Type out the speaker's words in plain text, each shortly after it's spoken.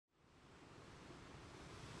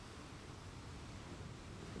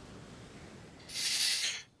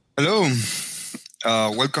Hello,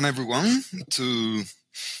 welcome everyone to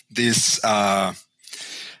this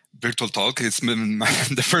virtual talk. It's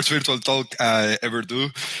the first virtual talk I ever do,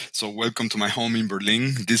 so welcome to my home in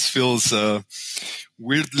Berlin. This feels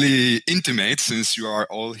weirdly intimate since you are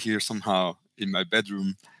all here somehow in my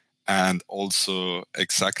bedroom, and also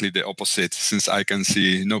exactly the opposite since I can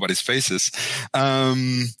see nobody's faces.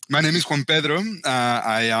 My name is Juan Pedro.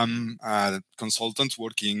 I am a consultant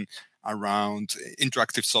working around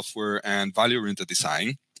interactive software and value-oriented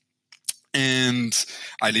design. And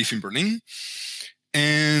I live in Berlin.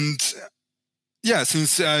 And yeah,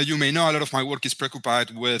 since you may know, a lot of my work is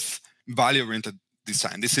preoccupied with value-oriented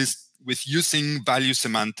design. This is with using value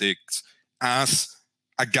semantics as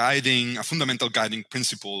a fundamental guiding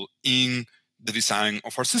principle in the design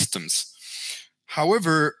of our systems.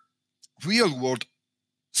 However, real-world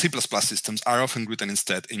C++ systems are often written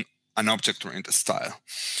instead in an object-oriented style.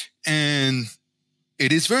 And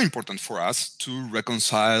it is very important for us to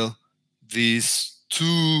reconcile these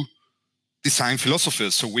two design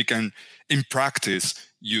philosophies so we can, in practice,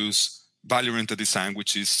 use value-oriented design,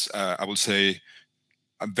 which is, I would say,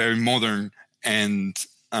 a very modern and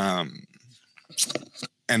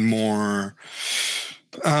more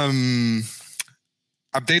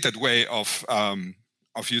updated way of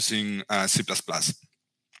using C++.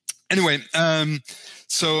 Anyway,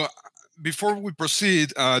 so before we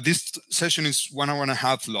proceed, this session is 1 hour and a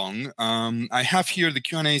half long. I have here the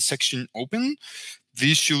Q&A section open.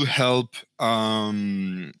 This should help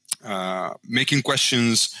making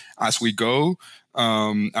questions as we go.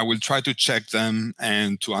 I will try to check them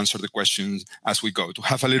and to answer the questions as we go, to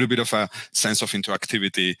have a little bit of a sense of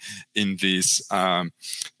interactivity in this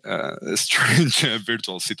strange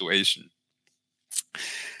virtual situation.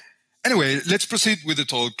 Anyway, let's proceed with the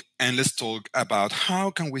talk, and let's talk about how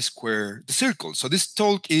can we square the circle. So this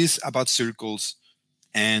talk is about circles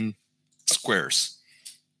and squares.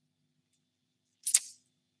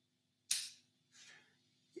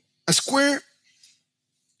 A square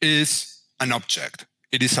is an object.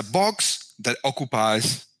 It is a box that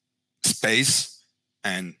occupies space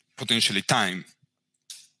and potentially time.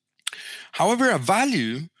 However, a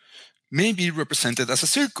value may be represented as a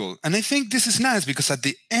circle. And I think this is nice because at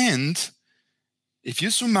the end, if you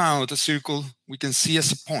zoom out a circle, we can see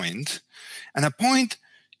as a point. And a point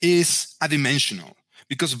is adimensional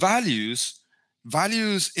because values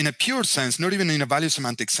in a pure sense, not even in a value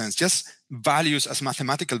semantic sense, just values as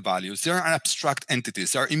mathematical values, they are abstract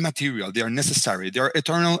entities, they are immaterial, they are necessary, they are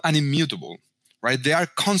eternal and immutable, right? They are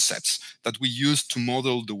concepts that we use to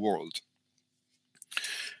model the world.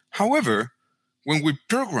 However, when we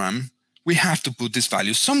program, we have to put these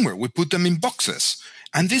values somewhere. We put them in boxes.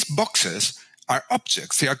 And these boxes are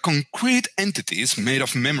objects. They are concrete entities made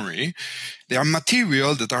of memory. They are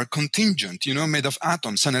material that are contingent, made of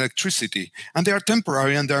atoms and electricity. And they are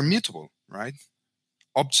temporary and they are mutable, right?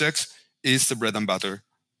 Objects is the bread and butter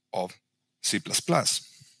of C++.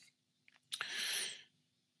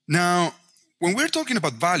 Now, when we're talking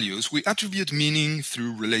about values, we attribute meaning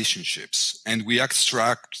through relationships, and we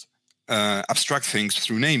abstract things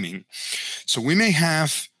through naming. So we may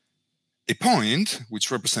have a point,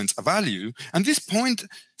 which represents a value, and this point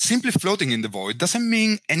simply floating in the void doesn't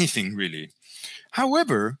mean anything really.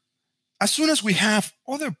 However, as soon as we have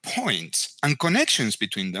other points and connections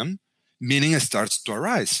between them, meaning starts to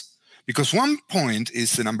arise. Because one point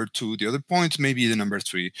is the number 2, the other point may be the number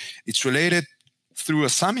 3. It's related through a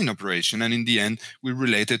summing operation, and in the end, we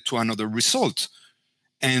relate it to another result.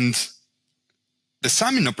 And the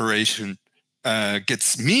summing operation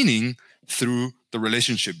gets meaning through the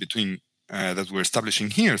relationship between that we're establishing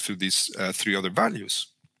here through these 3 other values.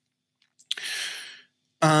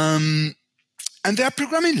 And there are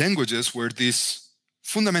programming languages where this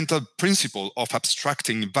fundamental principle of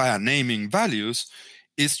abstracting via naming values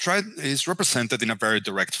is represented in a very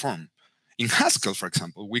direct form. In Haskell, for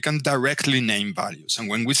example, we can directly name values. And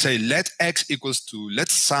when we say let x equals to let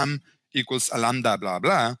sum equals a lambda, blah,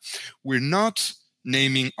 blah, we're not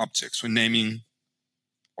naming objects. We're naming,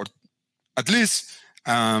 or at least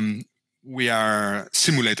we are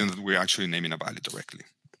simulating that we're actually naming a value directly.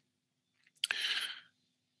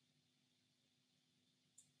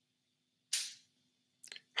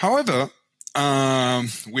 However,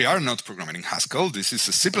 we are not programming in Haskell. This is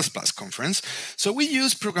a C++ conference. So we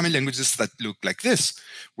use programming languages that look like this,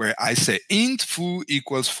 where I say int foo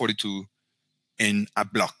equals 42 in a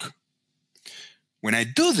block. When I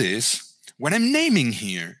do this, what I'm naming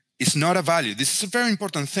here is not a value. This is a very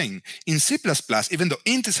important thing. In C++, even though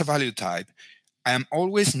int is a value type, I am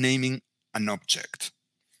always naming an object.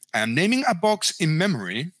 I am naming a box in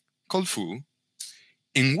memory called foo,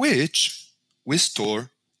 in which we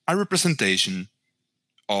store a representation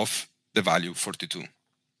of the value 42.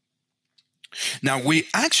 Now, we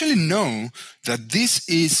actually know that this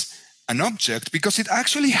is an object because it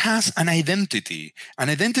actually has an identity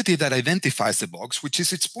that identifies the box, which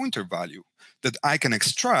is its pointer value, that I can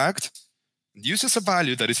extract and use as a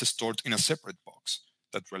value that is stored in a separate box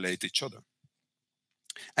that relate each other.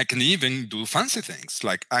 I can even do fancy things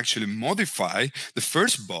like actually modify the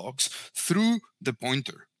first box through the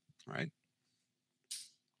pointer, right?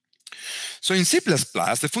 So in C++,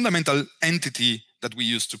 the fundamental entity that we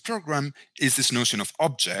use to program is this notion of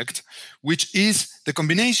object, which is the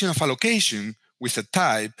combination of a location with a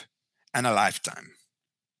type and a lifetime.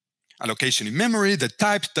 A location in memory, the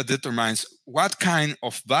type that determines what kind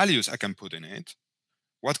of values I can put in it,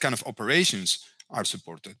 what kind of operations are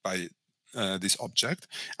supported by this object,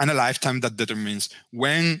 and a lifetime that determines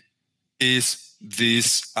when is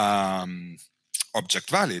this object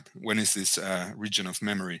valid, when is this region of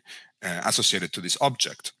memory associated to this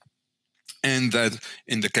object. And that,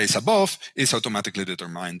 in the case above, is automatically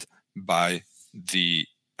determined by the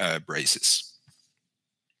braces.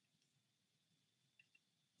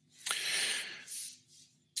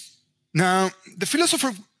 Now, the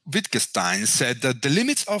philosopher Wittgenstein said that the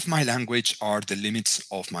limits of my language are the limits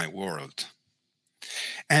of my world.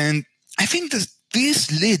 And I think that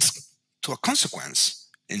this leads to a consequence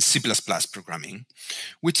in C++ programming,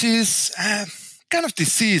 which is a kind of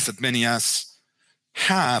disease that many of us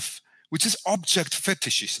have, which is object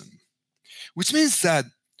fetishism, which means that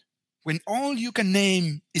when all you can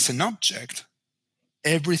name is an object,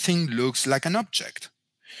 everything looks like an object.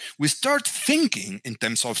 We start thinking in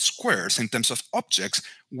terms of squares, in terms of objects,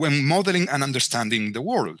 when modeling and understanding the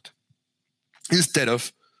world, instead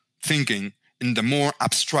of thinking in the more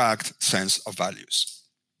abstract sense of values.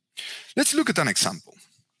 Let's look at an example.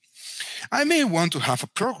 I may want to have a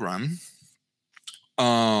program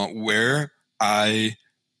where I'm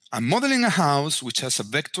modeling a house which has a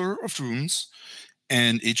vector of rooms,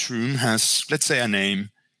 and each room has, let's say, a name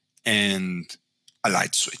and a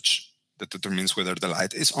light switch that determines whether the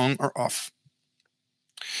light is on or off.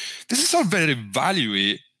 This is all very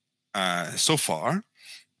value-y so far.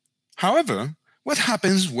 However, what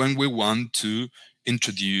happens when we want to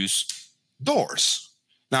introduce doors?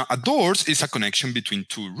 Now, a doors is a connection between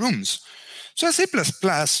two rooms. So a C++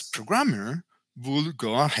 programmer will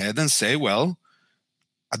go ahead and say, well,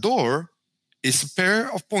 a door is a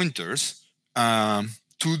pair of pointers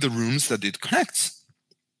to the rooms that it connects.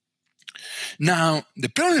 Now, the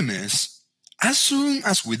problem is, as soon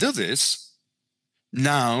as we do this,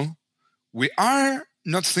 now we are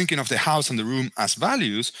not thinking of the house and the room as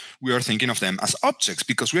values, we are thinking of them as objects,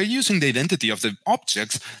 because we are using the identity of the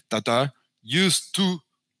objects that are used to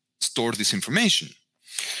store this information.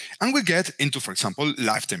 And we get into, for example,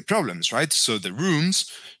 lifetime problems, right? So the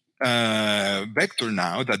rooms vector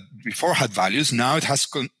now that before had values, now it has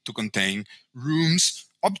to contain rooms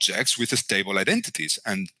objects with stable identities.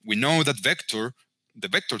 And we know that the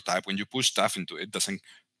vector type, when you push stuff into it, doesn't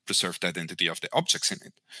preserve the identity of the objects in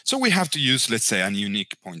it. So we have to use, let's say, a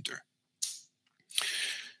unique pointer.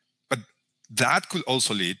 But that could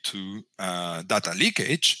also lead to data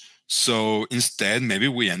leakage. So instead, maybe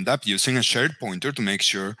we end up using a shared pointer to make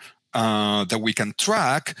sure that we can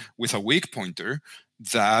track with a weak pointer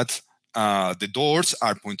that the doors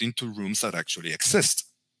are pointing to rooms that actually exist.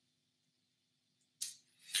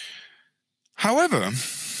 However,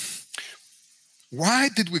 why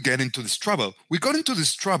did we get into this trouble? We got into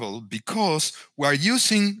this trouble because we are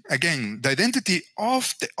using, again, the identity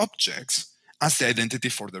of the objects as the identity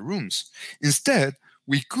for the rooms. Instead,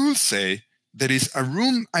 we could say there is a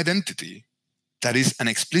room identity that is an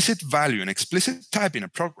explicit value, an explicit type in a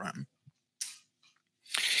program,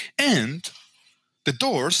 and the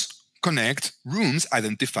doors connect rooms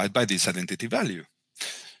identified by this identity value.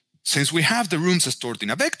 Since we have the rooms stored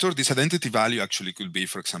in a vector, this identity value actually could be,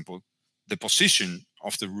 for example, the position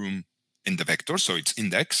of the room in the vector, so its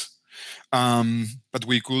index. But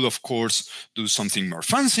we could, of course, do something more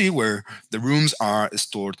fancy where the rooms are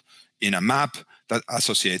stored in a map that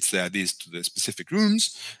associates the IDs to the specific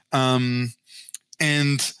rooms. And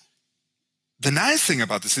the nice thing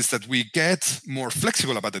about this is that we get more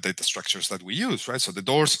flexible about the data structures that we use, right? So the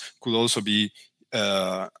doors could also be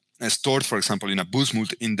stored, for example, in a boost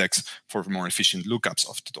multi-index for more efficient lookups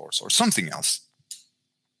of the doors or something else.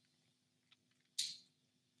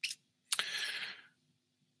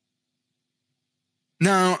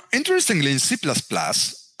 Now, interestingly, in C++,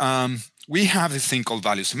 we have this thing called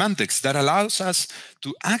value semantics that allows us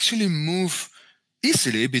to actually move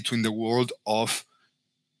easily between the world of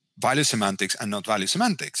value semantics and not value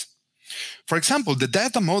semantics. For example, the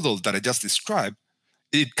data model that I just described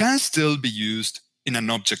it can still be used in an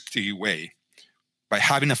objective way by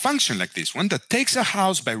having a function like this one that takes a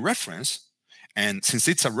house by reference. And since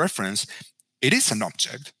it's a reference, it is an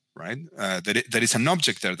object, right? There is an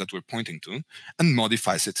object there that we're pointing to, and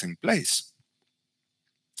modifies it in place.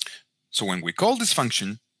 So when we call this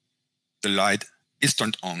function, the light is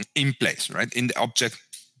turned on in place, right? In the object,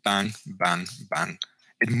 bang, bang, bang.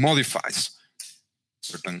 It modifies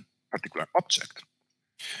certain particular object.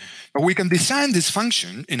 But we can design this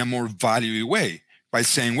function in a more value way by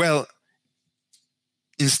saying, well,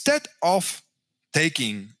 instead of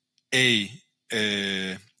taking a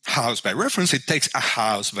house by reference, it takes a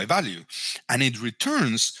house by value, and it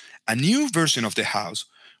returns a new version of the house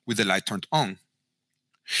with the light turned on.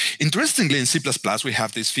 Interestingly, in C++, we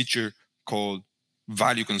have this feature called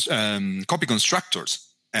copy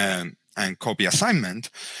constructors and copy assignment.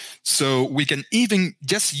 So we can even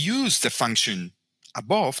just use the function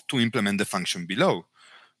above to implement the function below,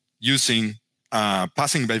 using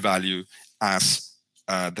passing by value as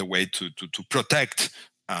the way to protect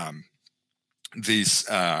these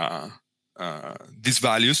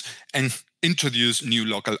values and introduce new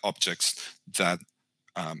local objects that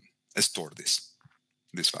store this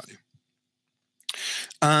value.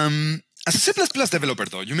 As a C++ developer,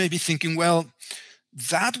 though, you may be thinking, well,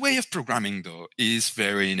 that way of programming, though, is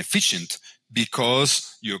very inefficient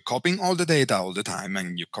because you're copying all the data all the time,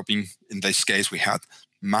 and you're copying, in this case, we had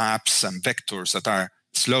maps and vectors that are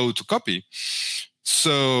slow to copy.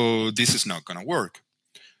 So this is not going to work.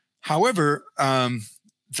 However,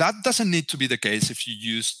 that doesn't need to be the case if you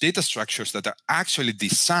use data structures that are actually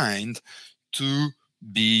designed to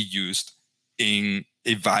be used in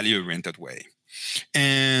a value-oriented way.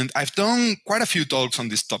 And I've done quite a few talks on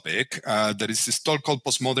this topic. There is this talk called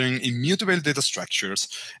Postmodern Immutable Data Structures.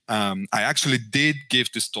 I actually did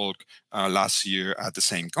give this talk last year at the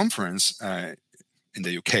same conference in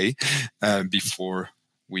the UK before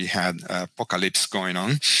we had apocalypse going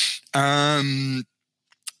on.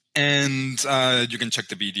 And you can check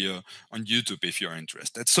the video on YouTube if you're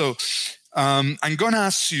interested. So I'm going to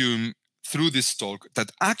assume through this talk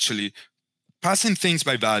that actually passing things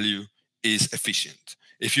by value is efficient.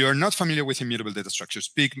 If you are not familiar with immutable data structures,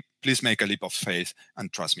 please make a leap of faith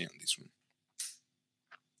and trust me on this one.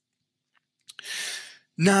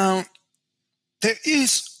 Now, there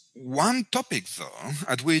is one topic, though,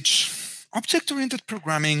 at which object-oriented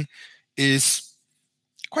programming is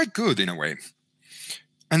quite good in a way,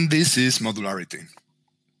 and this is modularity.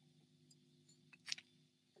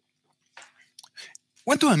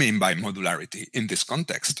 What do I mean by modularity in this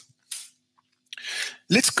context?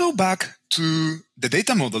 Let's go back to the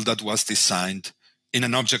data model that was designed in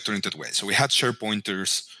an object-oriented way. So we had share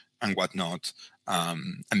pointers and whatnot,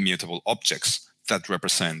 immutable objects that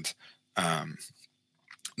represent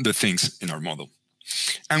the things in our model.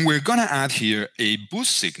 And we're going to add here a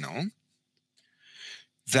boost signal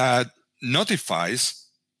that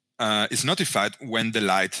is notified when the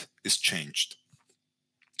light is changed.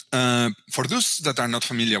 For those that are not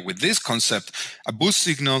familiar with this concept, a boost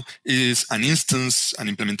signal is an instance, an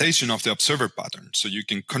implementation of the observer pattern. So you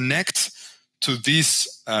can connect to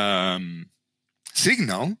this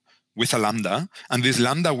signal with a lambda, and this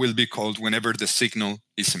lambda will be called whenever the signal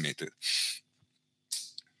is emitted.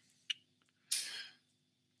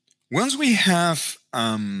 Once we have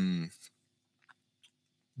done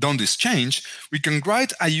this change, we can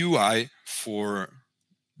write a UI for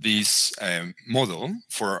this model,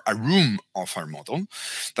 for a room of our model,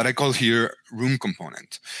 that I call here room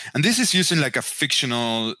component. And this is using like a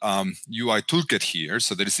fictional UI toolkit here.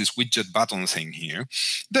 So there is this widget button thing here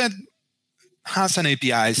that has an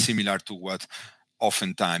API similar to what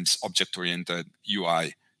oftentimes object-oriented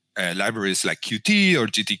UI libraries like Qt or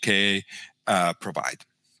GTK provide.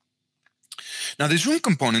 Now, this room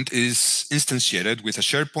component is instantiated with a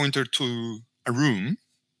shared pointer to a room.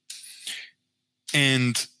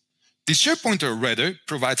 And this shared pointer, rather,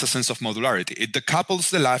 provides a sense of modularity. It decouples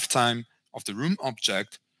the lifetime of the room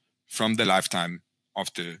object from the lifetime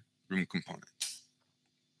of the room component.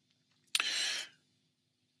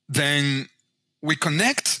 Then we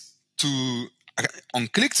connect to an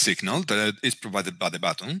on-click signal that is provided by the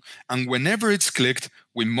button. And whenever it's clicked,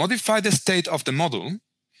 we modify the state of the model,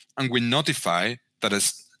 and we notify that a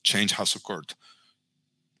change has occurred.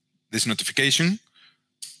 This notification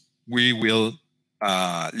we will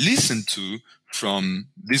listen to from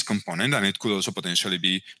this component, and it could also potentially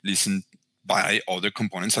be listened by other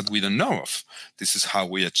components that we don't know of. This is how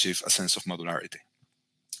we achieve a sense of modularity.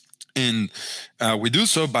 And we do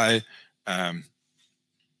so by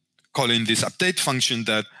calling this update function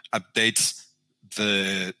that updates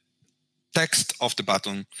the text of the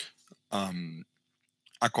button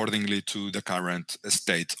accordingly to the current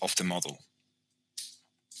state of the model.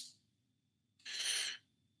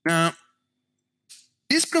 Now,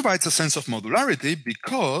 this provides a sense of modularity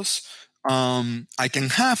because I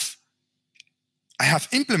have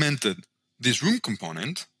implemented this room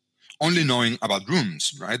component only knowing about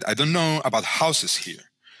rooms, right? I don't know about houses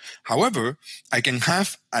here. However, I can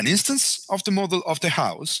have an instance of the model of the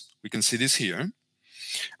house. We can see this here.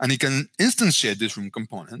 And I can instantiate this room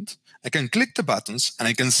component. I can click the buttons and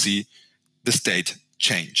I can see the state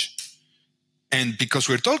change. And because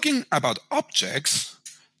we're talking about objects,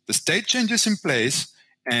 the state changes in place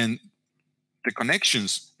and the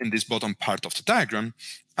connections in this bottom part of the diagram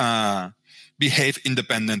behave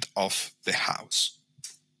independent of the house.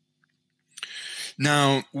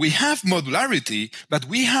 Now, we have modularity, but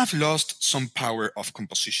we have lost some power of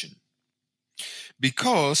composition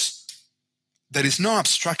because there is no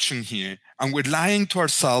abstraction here, and we're lying to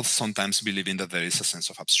ourselves sometimes believing that there is a sense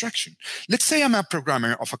of abstraction. Let's say I'm a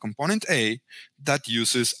programmer of a component A that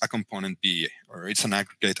uses a component B, or it's an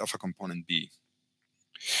aggregate of a component B.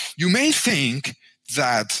 You may think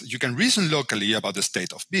that you can reason locally about the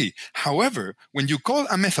state of B. However, when you call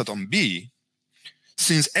a method on B,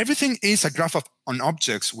 since everything is a graph on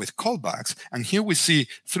objects with callbacks, and here we see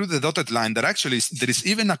through the dotted line that actually there is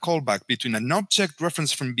even a callback between an object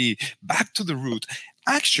reference from B back to the root,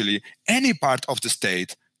 actually any part of the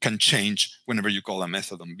state can change whenever you call a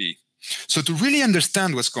method on B. So to really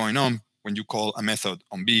understand what's going on when you call a method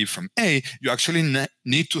on B from A, you actually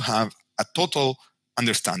need to have a total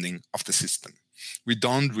understanding of the system. We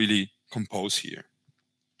don't really compose here.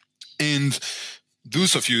 And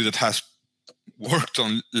those of you that has worked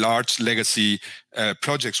on large legacy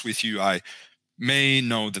projects with UI may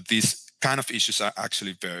know that these kind of issues are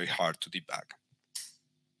actually very hard to debug.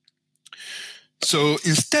 So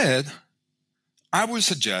instead, I would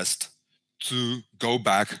suggest to go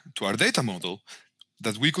back to our data model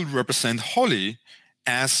that we could represent wholly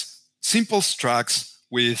as simple structs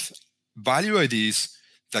with value IDs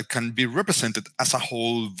that can be represented as a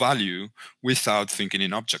whole value without thinking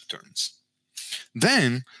in object terms.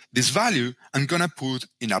 Then this value I'm going to put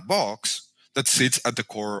in a box that sits at the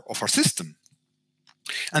core of our system.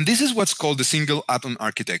 And this is what's called the single atom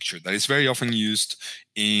architecture that is very often used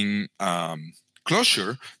in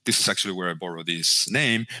Clojure. This is actually where I borrowed this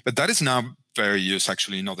name, but that is now very used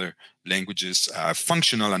actually in other languages,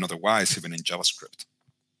 functional and otherwise, even in JavaScript.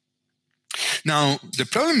 Now, the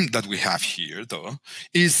problem that we have here, though,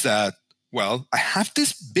 is that, well, I have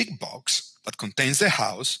this big box that contains the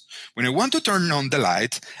house. When I want to turn on the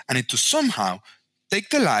light, I need to somehow take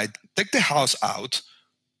the house out,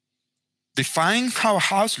 define how a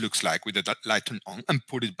house looks like with the light turned on, and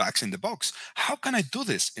put it back in the box. How can I do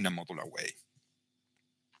this in a modular way?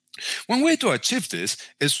 One way to achieve this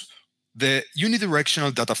is the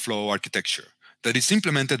Unidirectional Data-flow Architecture that is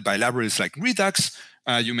implemented by libraries like Redux,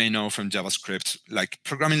 you may know from JavaScript, like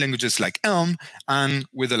programming languages like Elm, and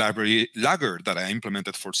with the library Lagger that I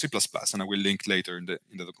implemented for C++, and I will link later in the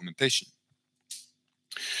documentation.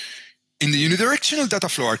 In the Unidirectional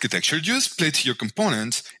Data-flow Architecture, you split your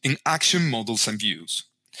components in action, models, and views.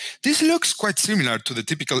 This looks quite similar to the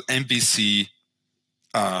typical MVC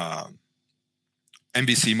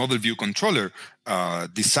model view controller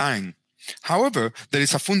design. However, there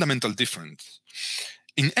is a fundamental difference.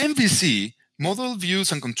 In MVC, model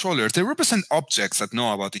views and controllers, they represent objects that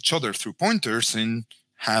know about each other through pointers and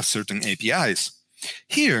have certain APIs.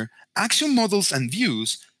 Here, action models and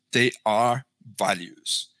views, they are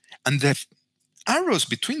values. And the arrows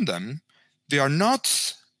between them, they are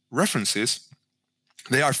not references,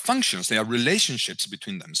 they are functions, they are relationships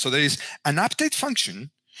between them. So there is an update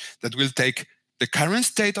function that will take the current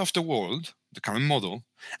state of the world, the current model,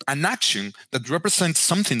 an action that represents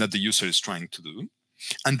something that the user is trying to do,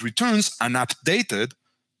 and returns an updated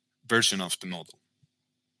version of the model.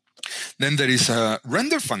 Then there is a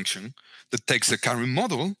render function that takes the current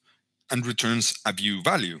model and returns a view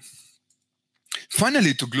value.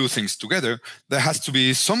 Finally, to glue things together, there has to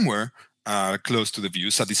be somewhere close to the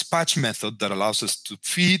views a dispatch method that allows us to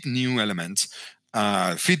feed new elements,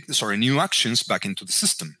 new actions back into the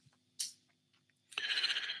system.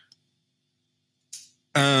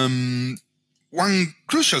 One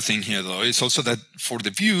crucial thing here, though, is also that for the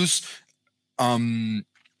views, to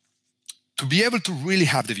be able to really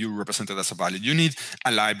have the view represented as a value, you need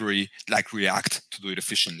a library like React to do it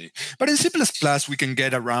efficiently. But in C++, we can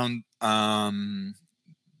get around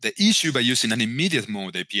the issue by using an immediate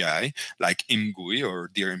mode API like imGUI or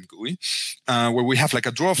dear imGUI, where we have like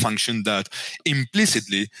a draw function that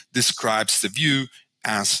implicitly describes the view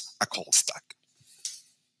as a call stack.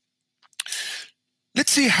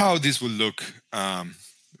 Let's see how this will look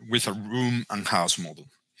with a room and house model.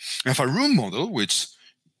 We have a room model, which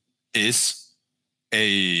is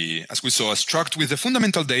as we saw, a struct with the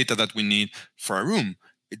fundamental data that we need for a room,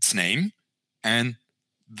 its name, and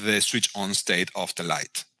the switch on state of the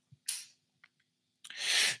light.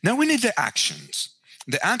 Now we need the actions.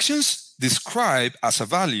 The actions describe as a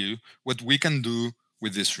value what we can do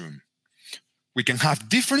with this room. We can have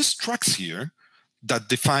different structs here that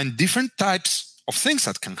define different types of things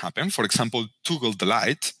that can happen. For example, toggle the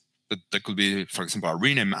light. That could be, for example, a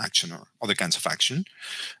rename action or other kinds of action.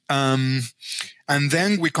 And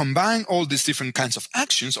then we combine all these different kinds of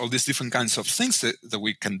actions, all these different kinds of things that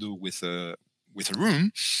we can do with a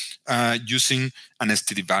room using an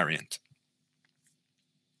STD variant.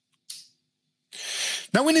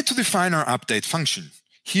 Now we need to define our update function.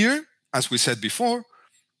 Here, as we said before,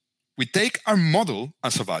 we take our model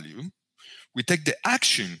as a value, we take the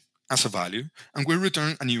action as a value, and we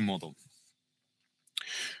return a new model.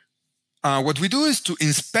 What we do is to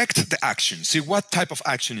inspect the action, see what type of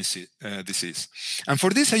action this is. And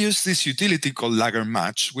for this, I use this utility called lagger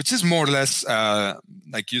match, which is more or less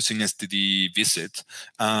like using std visit,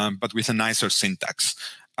 but with a nicer syntax.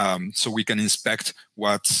 So we can inspect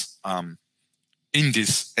what's in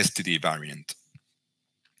this std variant.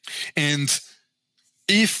 And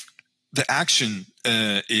if the action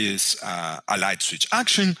is a light switch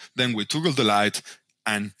action, then we toggle the light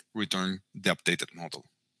and return the updated model.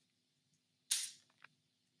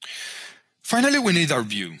 Finally, we need our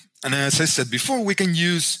view. And as I said before, we can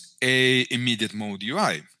use a immediate mode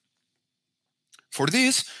UI. For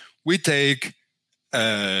this, we take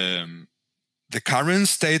the current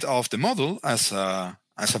state of the model as a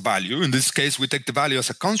value. In this case, we take the value as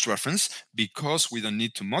a const reference because we don't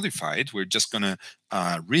need to modify it. We're just going to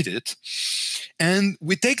read it. And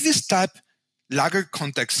we take this type lagger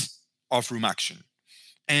context of room action.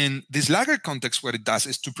 And this lagger context, what it does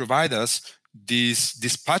is to provide us this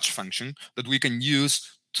dispatch function that we can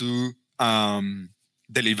use to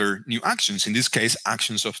deliver new actions. In this case,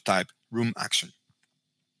 actions of type room action.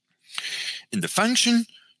 In the function,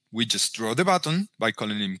 we just draw the button by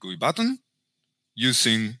calling him GUI button,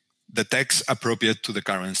 using the text appropriate to the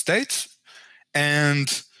current state.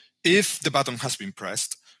 And if the button has been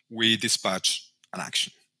pressed, we dispatch an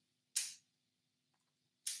action.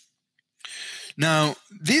 Now,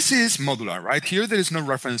 this is modular, right? Here, there is no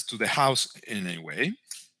reference to the house in any way.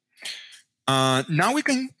 Now we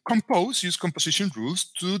can use composition rules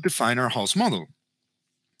to define our house model.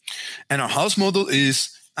 And our house model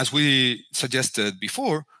is, as we suggested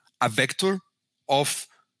before, a vector of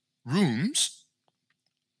rooms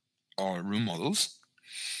or room models.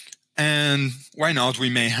 And why not? We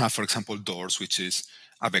may have, for example, doors, which is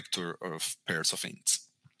a vector of pairs of ints.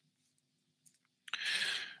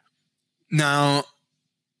 Now,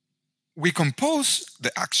 we compose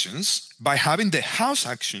the actions by having the house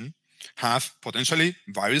action have potentially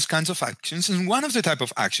various kinds of actions. And one of the type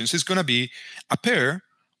of actions is going to be a pair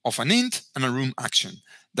of an int and a room action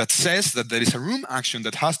that says that there is a room action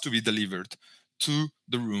that has to be delivered to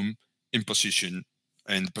the room in position,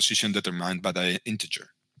 and position determined by the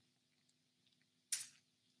integer.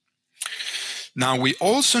 Now, we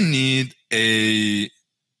also need a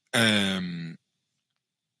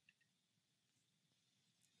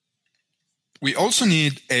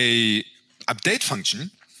update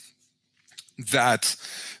function that,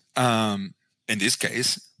 in this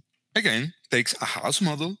case, again, takes a house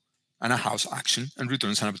model and a house action and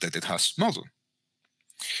returns an updated house model.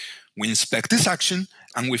 We inspect this action,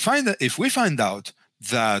 and we find that if we find out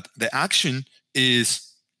that the action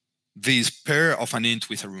is this pair of an int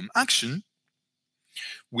with a room action,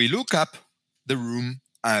 we look up the room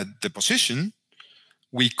at the position.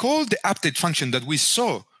 We call the update function that we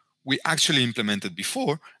saw we actually implemented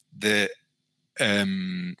before, the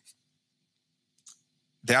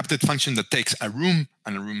update function that takes a room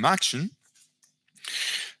and a room action,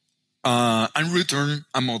 and return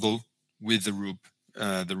a model with the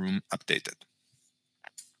room updated.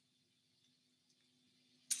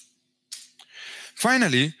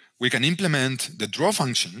 Finally, we can implement the draw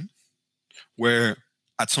function, where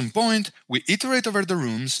at some point we iterate over the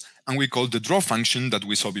rooms and we call the draw function that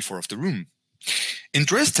we saw before of the room.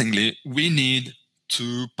 Interestingly, we need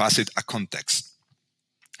to pass it a context.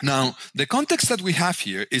 Now, the context that we have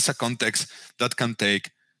here is a context that can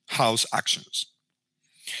take house actions.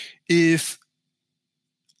 If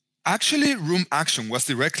actually room action was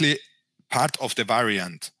directly part of the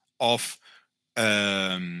variant of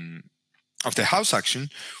the house action,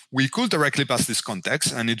 we could directly pass this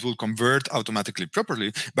context and it will convert automatically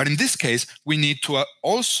properly. But in this case, we need to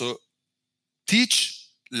also teach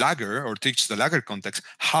the lagger context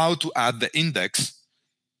how to add the index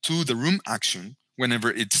to the room action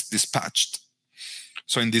whenever it's dispatched.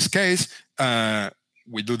 So in this case,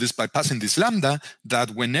 we do this by passing this lambda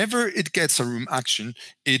that whenever it gets a room action,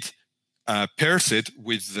 it pairs it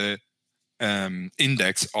with the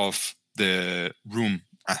index of the room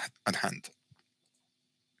at hand.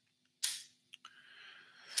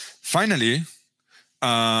 Finally,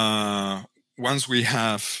 once we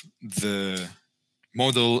have the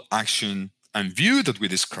model, action, and view that we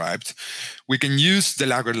described, we can use the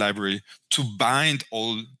Lager library to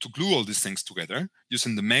glue all these things together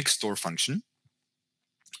using the make store function,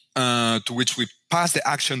 to which we pass the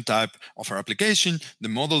action type of our application, the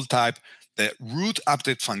model type, the root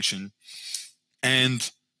update function,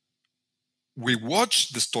 and we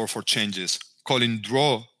watch the store for changes, calling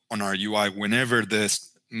draw on our UI whenever the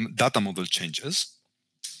data model changes.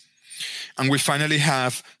 And we finally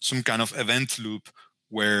have some kind of event loop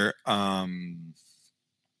where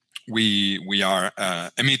we are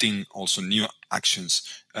emitting also new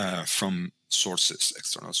actions from sources,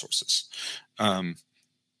 external sources.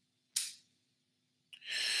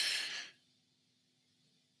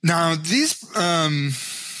 Now, this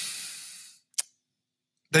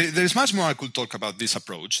there's much more I could talk about this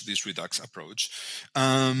approach, this Redux approach.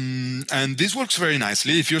 And this works very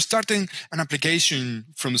nicely. If you're starting an application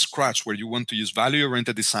from scratch where you want to use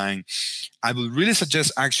value-oriented design, I would really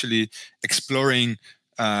suggest actually exploring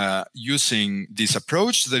using this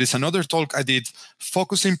approach. There is another talk I did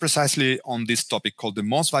focusing precisely on this topic called the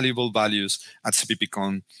most valuable values at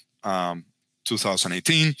CppCon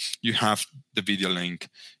 2018. You have the video link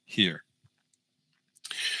here.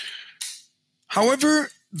 However,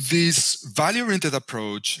 this value-oriented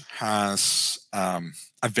approach has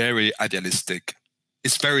it's very idealistic.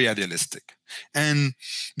 And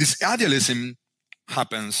this idealism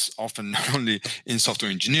happens often not only in software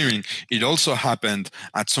engineering, it also happened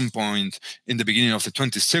at some point in the beginning of the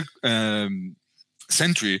 20th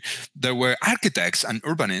century. There were architects and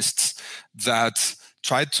urbanists that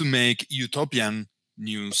tried to make utopian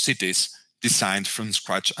new cities designed from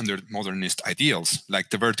scratch under modernist ideals, like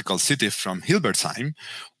the vertical city from Hilbertsheim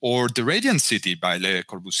or the radiant city by Le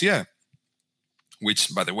Corbusier,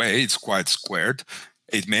 which, by the way, is quite squared.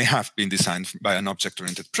 It may have been designed by an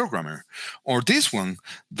object-oriented programmer. Or this one,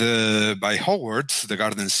 by Howard, the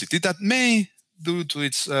garden city, that may, due to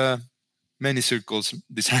its many circles,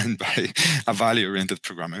 designed by a value-oriented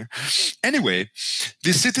programmer. Anyway,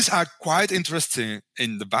 these cities are quite interesting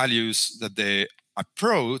in the values that they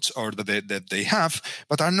approach or that they have,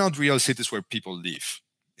 but are not real cities where people live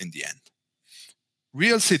in the end.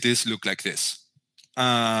 Real cities look like this.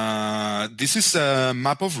 This is a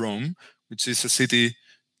map of Rome, which is a city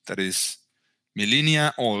that is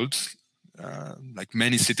millennia old, like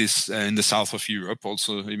many cities in the south of Europe.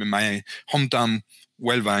 Also, even my hometown,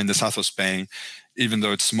 Huelva, in the south of Spain, even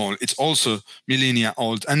though it's small, it's also millennia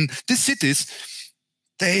old. And these cities,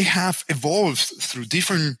 they have evolved through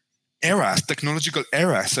different eras, technological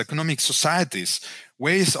eras, economic societies,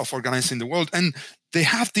 ways of organizing the world. And they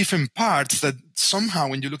have different parts that somehow,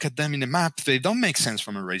 when you look at them in a map, they don't make sense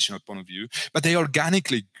from a rational point of view, but they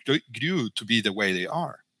organically grew to be the way they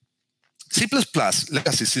are. C++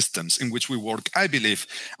 legacy systems in which we work, I believe,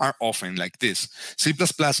 are often like this. C++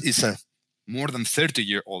 is a more than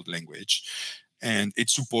 30-year-old language, and it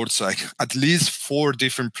supports like at least 4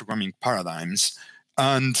 different programming paradigms.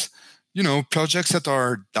 And projects that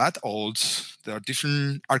are that old, there are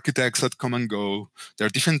different architects that come and go, there are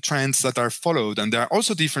different trends that are followed, and there are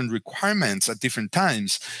also different requirements at different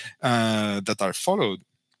times that are followed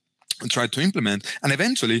and tried to implement. And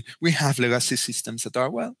eventually, we have legacy systems that are,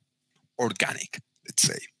 well, organic, let's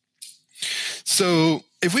say. So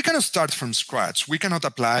if we cannot start from scratch, we cannot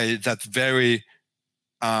apply that very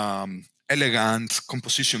elegant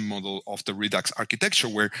composition model of the Redux architecture,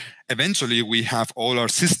 where eventually we have all our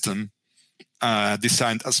system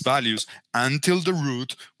designed as values until the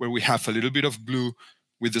root, where we have a little bit of glue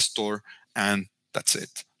with the store, and that's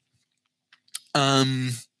it.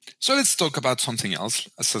 So let's talk about something else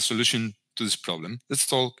as a solution to this problem. Let's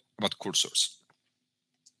talk about cursors.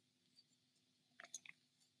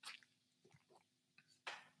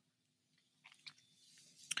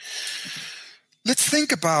 Let's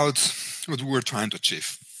think about what we're trying to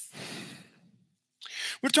achieve.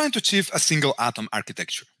 We're trying to achieve a single atom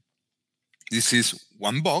architecture. This is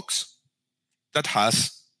one box that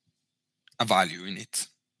has a value in it.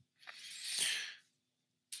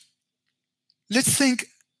 Let's think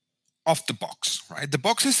of the box, right? The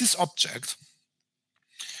box is this object.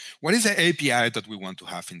 What is the API that we want to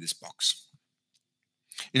have in this box?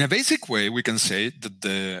 In a basic way, we can say that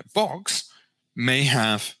the box may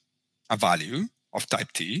have a value of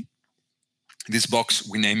type T, This box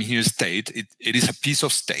we name here state. It is a piece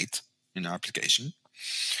of state in our application.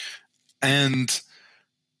 And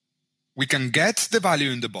we can get the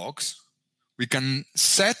value in the box. We can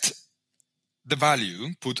set the value,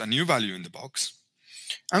 put a new value in the box.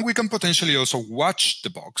 And we can potentially also watch the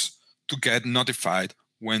box to get notified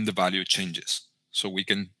when the value changes. So we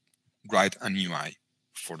can write an UI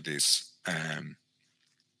for this,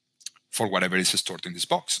 for whatever is stored in this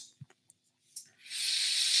box.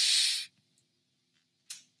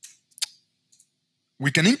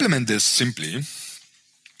 We can implement this simply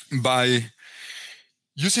by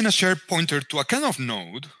using a shared pointer to a kind of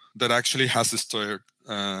node that actually has the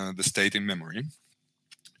state in memory,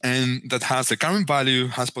 and that has the current value,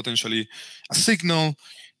 has potentially a signal,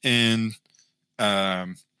 and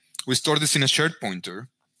we store this in a shared pointer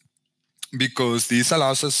because this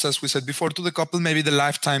allows us, as we said before, to decouple maybe the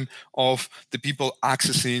lifetime of the people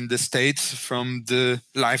accessing the state from the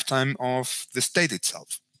lifetime of the state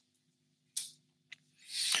itself.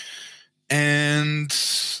 And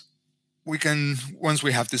we can, once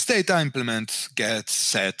we have this data, implement get,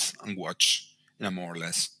 set, and watch in a more or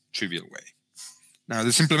less trivial way. Now,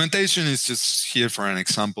 this implementation is just here for an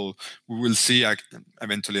example. We will see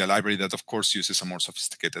eventually a library that, of course, uses a more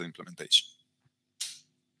sophisticated implementation.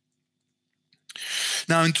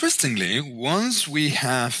 Now, interestingly, once we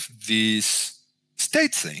have this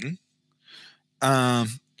state thing,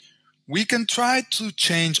 we can try to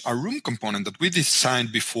change a room component that we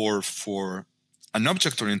designed before for an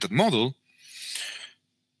object-oriented model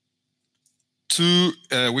to,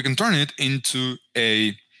 we can turn it into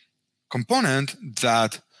a component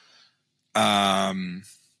that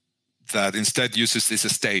that instead uses this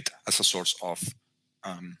state as a source of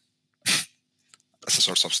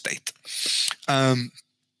state.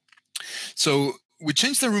 So we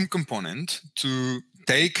change the room component to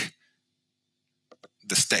take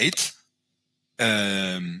the state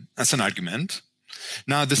as an argument.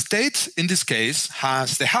 Now the state in this case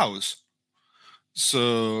has the house.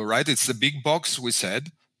 So, right, it's the big box we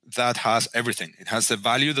said that has everything. It has the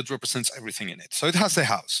value that represents everything in it. So it has the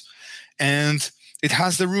house. And it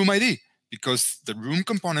has the room ID because the room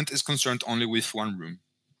component is concerned only with one room.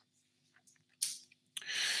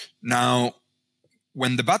 Now,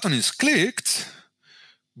 when the button is clicked,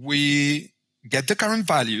 we get the current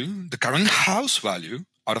value, the current house value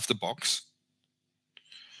out of the box.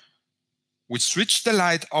 We switch the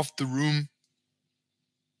light of the room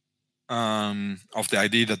of the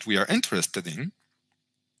ID that we are interested in.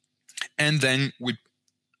 And then we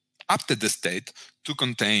update the state to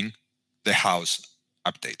contain the house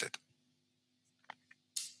updated.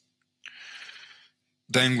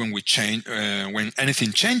 Then when we change, when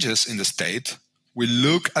anything changes in the state, we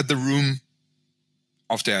look at the room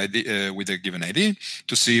of the ID with the given ID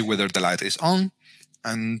to see whether the light is on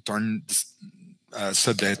and turn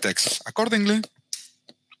set the text accordingly.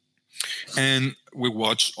 And we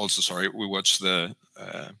watch also, we watch the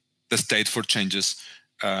state for changes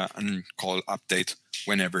and call update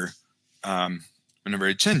whenever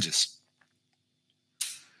it changes.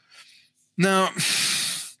 Now,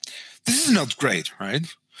 this is not great, right?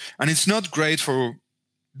 And it's not great for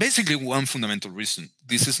basically one fundamental reason.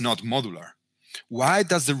 This is not modular. Why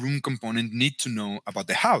does the room component need to know about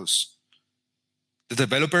the house? The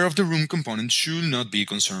developer of the room component should not be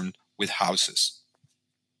concerned with houses.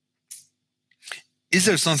 Is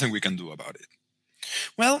there something we can do about it?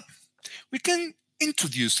 Well, we can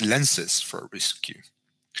introduce lenses for a risk queue.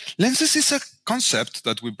 Lenses is a concept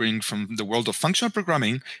that we bring from the world of functional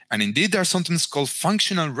programming, and indeed there are sometimes called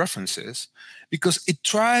functional references because it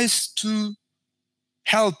tries to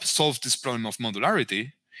help solve this problem of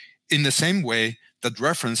modularity in the same way that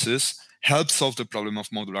references help solve the problem of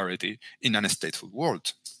modularity in an stateful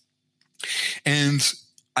world. And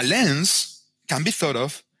a lens can be thought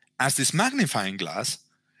of as this magnifying glass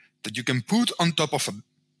that you can put on top of a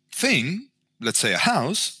thing, let's say a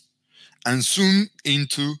house, and zoom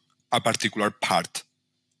into a particular part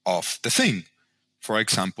of the thing. For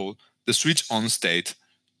example, the switch on state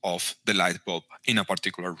of the light bulb in a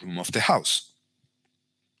particular room of the house.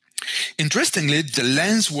 Interestingly, the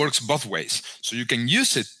lens works both ways. So you can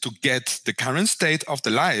use it to get the current state of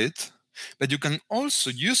the light, but you can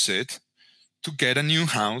also use it to get a new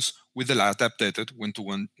house with the light updated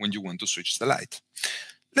when you want to switch the light.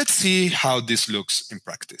 Let's see how this looks in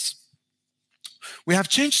practice. We have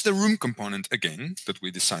changed the room component again that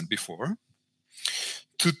we designed before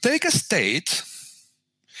to take a state,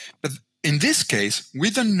 but in this case,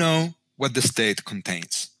 we don't know what the state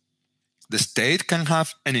contains. The state can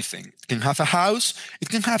have anything. It can have a house, it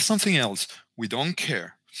can have something else. We don't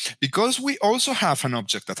care. Because we also have an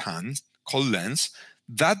object at hand called lens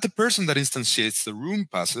that the person that instantiates the room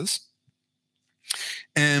passes,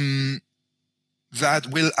 that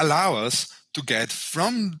will allow us to get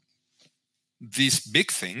from this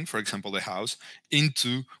big thing, for example, the house,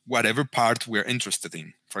 into whatever part we're interested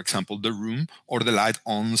in. For example, the room or the light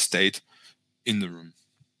on state in the room.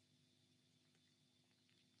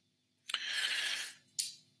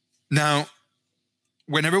 Now,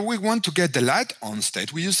 whenever we want to get the light on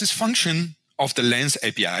state, we use this function of the lens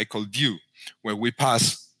API called view, where we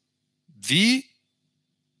pass the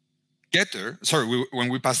getter, when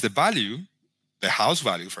we pass the value, the house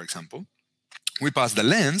value, for example, we pass the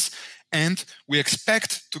lens, and we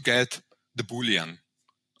expect to get the Boolean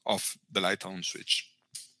of the light on switch.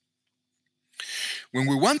 When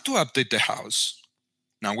we want to update the house,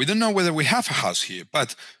 now we don't know whether we have a house here,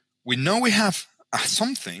 but we know we have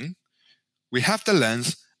something, we have the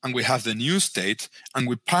lens, and we have the new state, and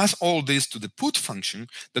we pass all this to the put function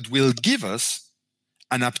that will give us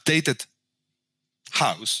an updated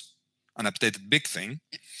house, an updated big thing,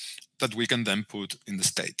 that we can then put in the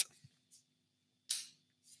state.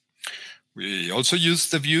 We also use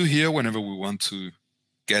the view here whenever we want to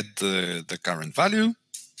get the current value,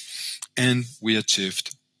 and we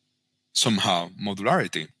achieved somehow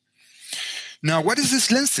modularity. Now, what is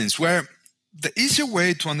this lens thing? Where the easier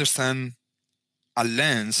way to understand a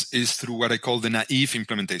lens is through what I call the naive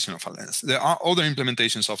implementation of a lens. There are other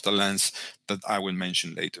implementations of the lens that I will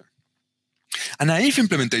mention later. A naive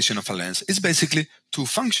implementation of a lens is basically two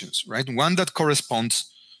functions, right? One that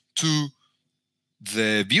corresponds to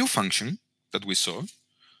the view function that we saw.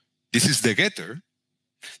 This is the getter.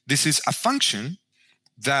 This is a function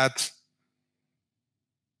that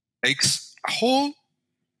takes a whole,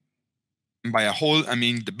 and by a whole I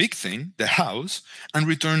mean the big thing, the house, and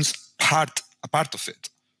returns a part of it.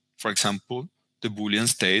 For example, the Boolean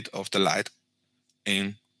state of the light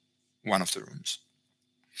in one of the rooms.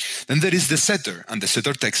 Then there is the setter, and the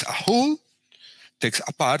setter takes a whole, takes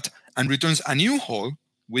a part, and returns a new whole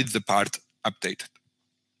with the part updated.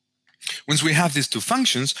 Once we have these two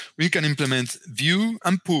functions, we can implement view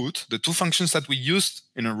and put, the two functions that we used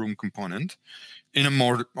in a room component, in a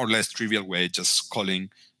more or less trivial way, just calling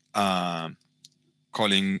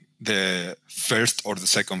the first or the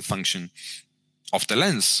second function of the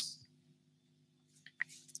lens.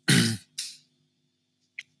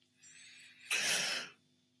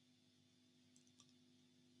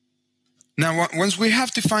 Now, once we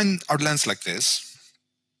have defined our lens like this,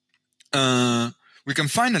 we can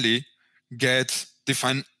finally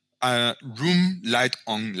define a room light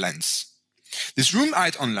on lens. This room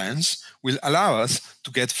light on lens will allow us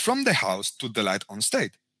to get from the house to the light on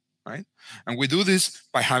state, right? And we do this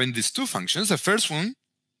by having these two functions. The first one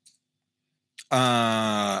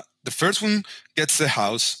gets the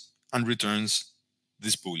house and returns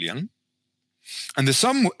this Boolean. And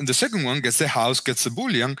the second one gets the house, gets the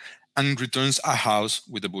Boolean, and returns a house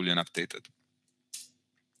with the Boolean updated.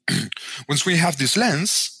 Once we have this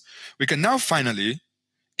lens, we can now finally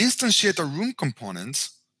instantiate our room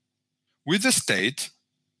components with the state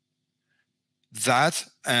that,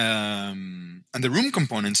 and the room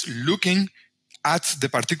components looking at the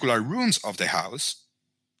particular rooms of the house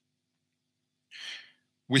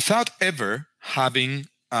without ever having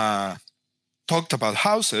talked about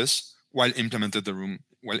houses while implementing the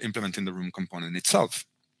room component itself.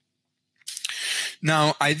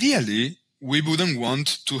 Now, ideally, we wouldn't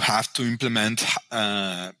want to have to implement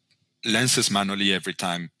lenses manually every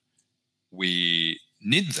time we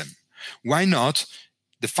need them. Why not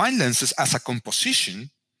define lenses as a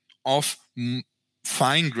composition of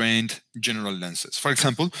fine-grained general lenses? For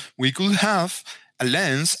example, we could have a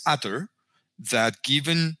lens utter that,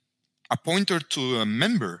 given a pointer to a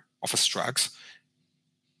member of a struct,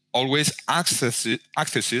 always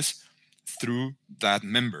accesses through that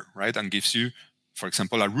member, right? And gives you, for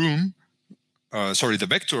example, a room, the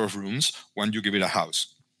vector of rooms when you give it a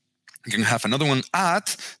house. You can have another one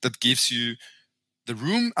at that gives you the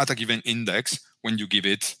room at a given index when you give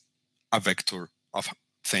it a vector of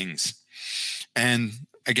things. And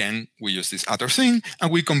again, we use this utter thing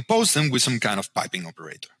and we compose them with some kind of piping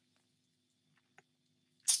operator.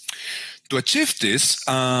 To achieve this,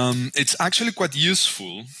 it's actually quite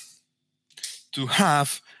useful to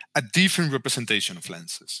have a different representation of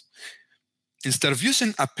lenses. Instead of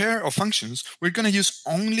using a pair of functions, we're going to use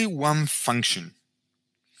only one function.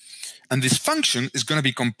 And this function is going to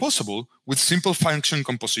be composable with simple function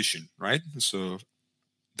composition, right? So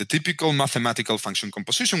the typical mathematical function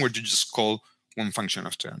composition where you just call one function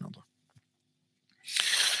after another.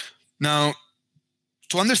 Now,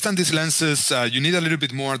 to understand these lenses, you need a little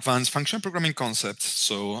bit more advanced function programming concepts.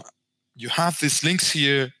 So you have these links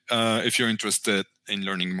here if you're interested in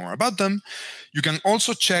learning more about them. You can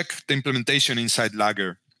also check the implementation inside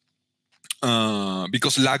Lager,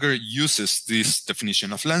 because Lager uses this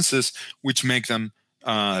definition of lenses, which make them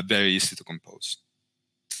very easy to compose.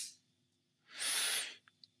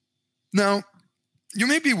 Now, you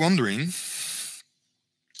may be wondering,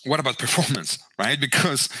 what about performance, right?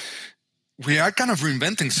 Because we are kind of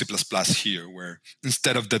reinventing C++ here, where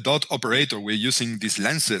instead of the dot operator, we're using these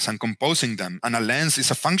lenses and composing them, and a lens is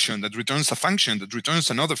a function that returns a function that returns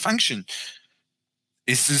another function.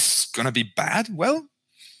 Is this going to be bad? Well,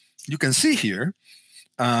 you can see here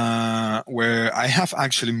where I have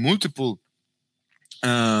actually multiple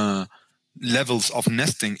levels of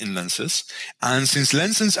nesting in lenses. And since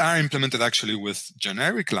lenses are implemented actually with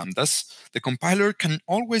generic lambdas, the compiler can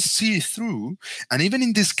always see through. And even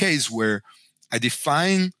in this case where I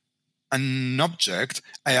define an object,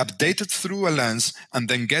 I update it through a lens and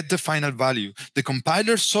then get the final value, the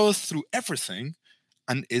compiler saw through everything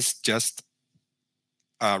and is just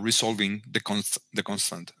resolving the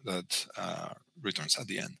constant that returns at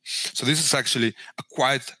the end. So this is actually a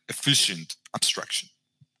quite efficient abstraction.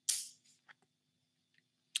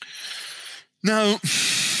 Now,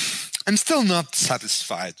 I'm still not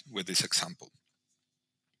satisfied with this example.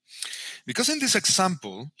 Because in this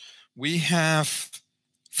example, we have,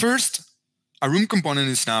 first, a room component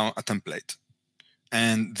is now a template.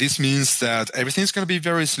 And this means that everything is going to be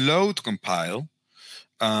very slow to compile.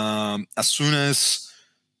 As soon as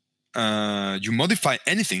you modify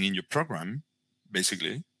anything in your program,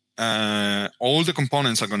 basically, all the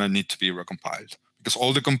components are going to need to be recompiled, because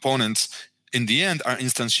all the components in the end are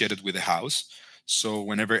instantiated with the house. So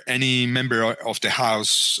whenever any member of the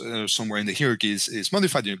house somewhere in the hierarchy is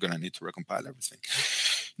modified, you're going to need to recompile everything.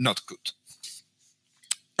 Not good.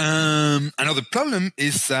 Another problem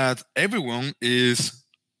is that everyone is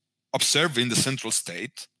observing the central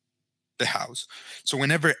state, the house. So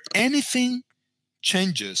whenever anything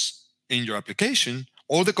changes in your application,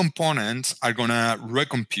 all the components are going to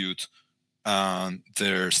recompute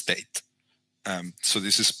their state. So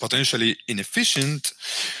this is potentially inefficient.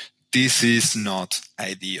 This is not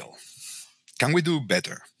ideal. Can we do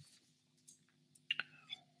better?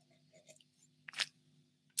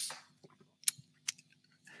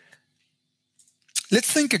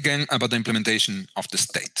 Let's think again about the implementation of the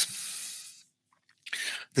state.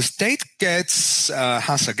 The state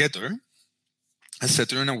has a getter, a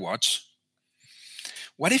setter, and a watch.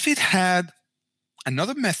 What if it had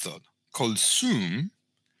another method called zoom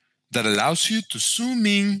that allows you to zoom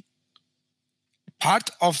in part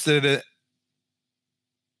of the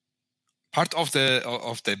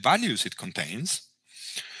values it contains,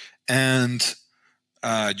 and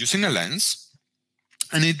using a lens,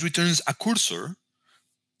 and it returns a cursor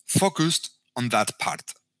focused on that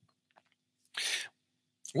part.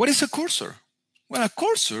 What is a cursor? Well, a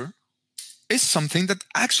cursor is something that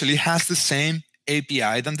actually has the same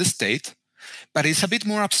API than the state, but it's a bit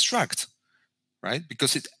more abstract, right?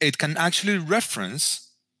 Because it can actually reference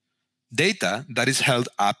data that is held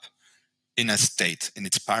up in a state, in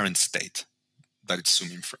its parent state that it's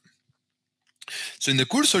zooming from. So in the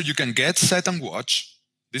cursor, you can get, set, and watch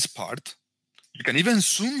this part. You can even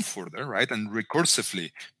zoom further, right, and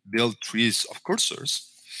recursively build trees of cursors.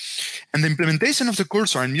 And the implementation of the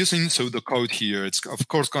cursor, I'm using pseudocode here. It's, of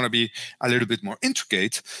course, going to be a little bit more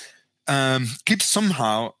intricate. Keeps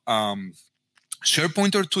somehow share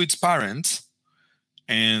pointer to its parents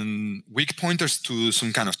and weak pointers to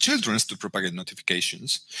some kind of children's to propagate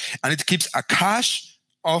notifications. And it keeps a cache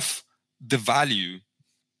of the value,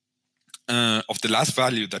 of the last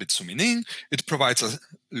value that it's zooming in. It provides a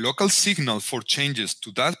local signal for changes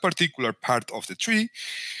to that particular part of the tree.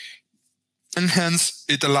 And hence,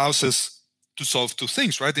 it allows us to solve two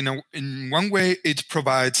things, right? In one way, it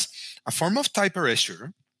provides a form of type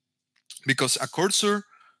erasure, because a cursor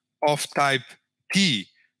of type T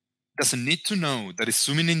doesn't need to know that it's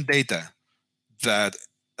zooming in data that,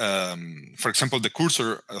 for example, the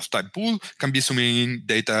cursor of type bool can be zooming in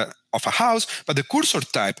data of a house, but the cursor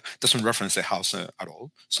type doesn't reference the house at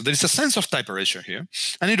all. So there is a sense of type erasure here.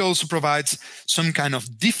 And it also provides some kind of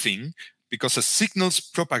diffing, because as signals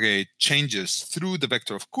propagate changes through the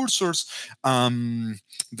vector of cursors,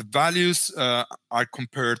 the values are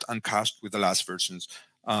compared and cached with the last versions,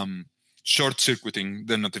 short-circuiting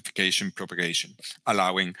the notification propagation,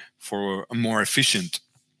 allowing for a more efficient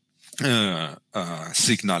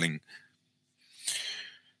signaling.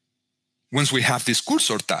 Once we have this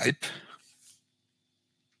cursor type,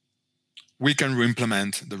 we can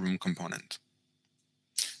re-implement the room component.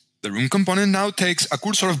 The room component now takes a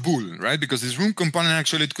cursor of bool, right? Because this room component,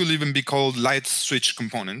 actually, it could even be called light switch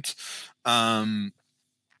component. And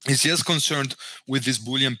is just concerned with this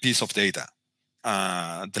Boolean piece of data,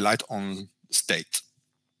 the light on state.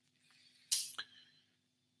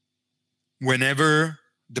 Whenever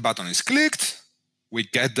the button is clicked, we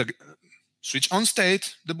get the switch on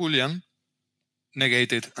state, the Boolean,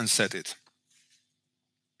 negate it, and set it.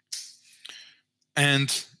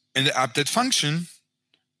 And in the update function,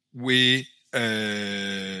 we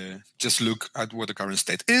just look at what the current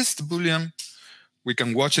state is, the Boolean. We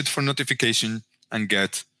can watch it for notification and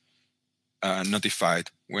get notified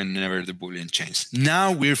whenever the Boolean changes.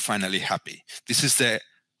 Now we're finally happy. This is the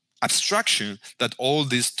abstraction that all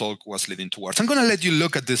this talk was leading towards. I'm going to let you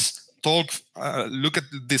look at this talk, look at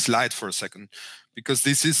this slide for a second, because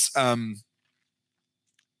this is a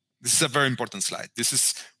very important slide. This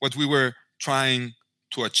is what we were trying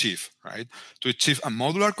to achieve, right? To achieve a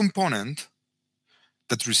modular component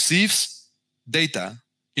that receives data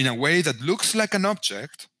in a way that looks like an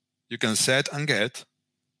object you can set and get,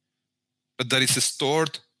 but that is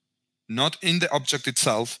stored not in the object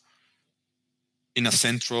itself, in a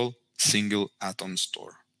central single atom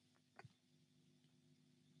store.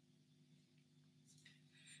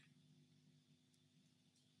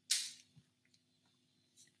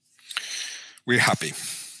 We're happy.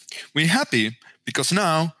 We're happy because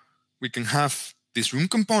now we can have this room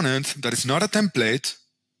component that is not a template,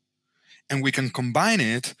 and we can combine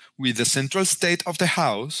it with the central state of the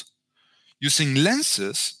house using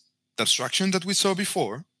lenses, the abstraction that we saw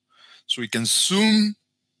before. So we can zoom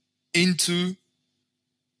into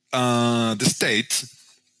the state.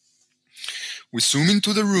 We zoom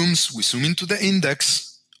into the rooms, we zoom into the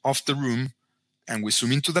index of the room, and we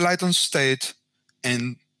zoom into the light on state,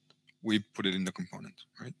 and we put it in the component,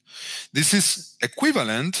 right? This is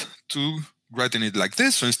equivalent to writing it like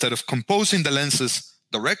this. So instead of composing the lenses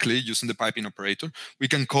directly using the piping operator, we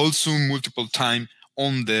can call zoom multiple times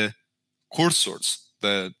on the cursors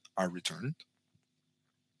that are returned.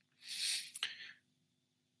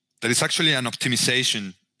 There is actually an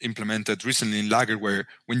optimization implemented recently in Lager where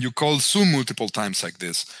when you call zoom multiple times like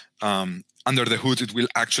this, under the hood, it will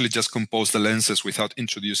actually just compose the lenses without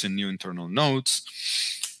introducing new internal nodes.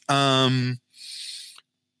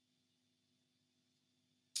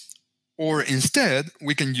 Or instead,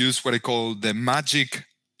 we can use what I call the magic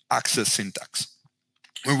access syntax,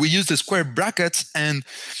 where we use the square brackets. And,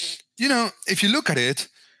 you know, if you look at it,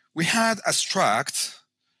 we had a struct,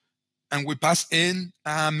 and we pass in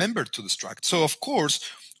a member to the struct. So, of course,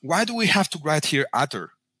 why do we have to write here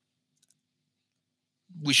utter?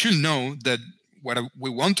 We should know that what we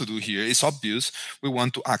want to do here is obvious. We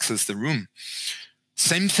want to access the room.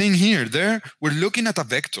 Same thing here. There, we're looking at a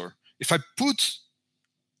vector. If I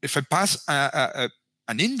pass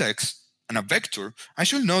an index and a vector, I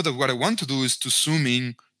should know that what I want to do is to zoom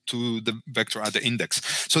in to the vector at the index.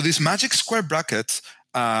 So these magic square brackets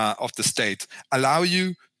of the state allow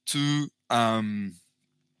you to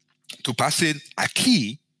pass it a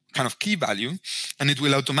key, kind of key value, and it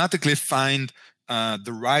will automatically find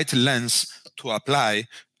the right lens to apply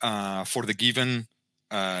for the given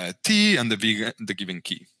T and the given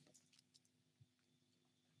key.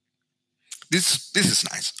 This is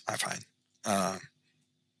nice, I find.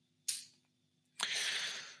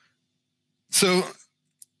 So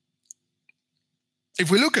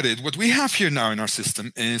if we look at it, what we have here now in our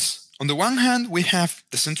system is, on the one hand, we have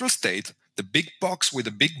the central state, the big box with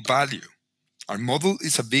a big value. Our model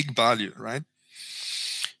is a big value, right?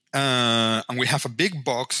 And we have a big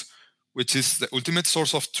box, which is the ultimate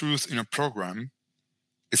source of truth in a program.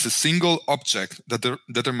 It's a single object that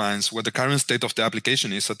determines what the current state of the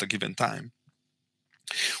application is at a given time.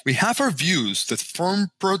 We have our views that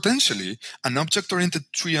form potentially an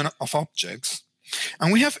object-oriented tree of objects.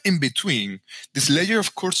 And we have in between this layer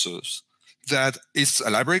of cursors that is a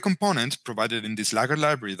library component provided in this Lager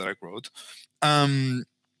library that I wrote,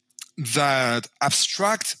 that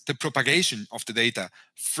abstract the propagation of the data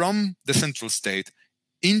from the central state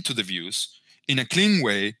into the views in a clean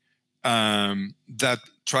way that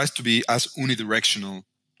tries to be as unidirectional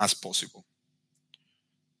as possible.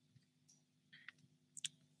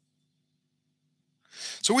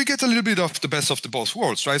 So we get a little bit of the best of the both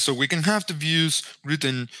worlds, right? So we can have the views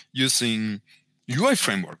written using UI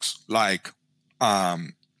frameworks like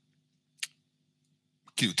Qt,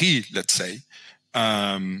 let's say,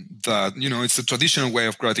 that, you know, it's a traditional way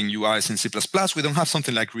of writing UIs in C++. We don't have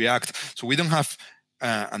something like React, so we don't have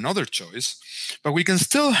another choice, but we can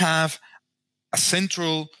still have a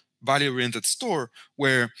central value-oriented store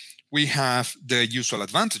where we have the usual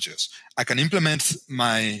advantages. I can implement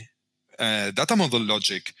my data model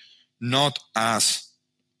logic not as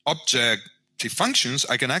object reactive functions,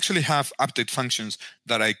 I can actually have update functions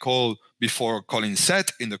that I call before calling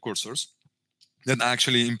set in the cursors that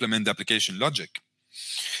actually implement the application logic.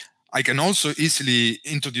 I can also easily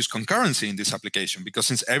introduce concurrency in this application, because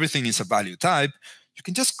since everything is a value type, you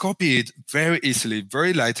can just copy it very easily,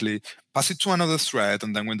 very lightly, pass it to another thread,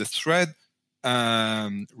 and then when the thread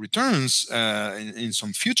returns in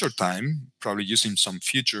some future time, probably using some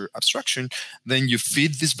future abstraction, then you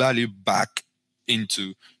feed this value back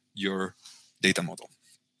into your data model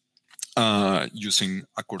using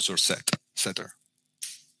a cursor setter.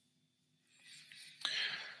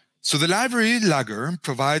 So the library Lagger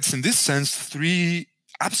provides, in this sense, three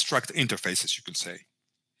abstract interfaces, you could say,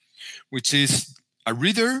 which is a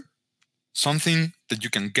reader, something that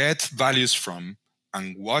you can get values from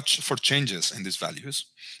and watch for changes in these values.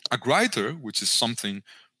 A writer, which is something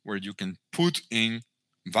where you can put in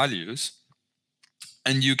values.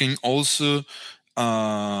 And you can also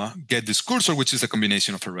get this cursor, which is a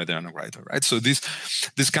combination of a reader and a writer, right? So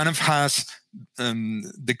this kind of has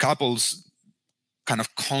decouples kind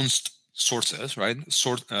of const sources, right?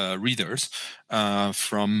 Readers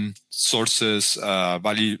from sources,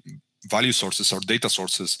 value sources or data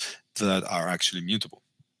sources that are actually mutable.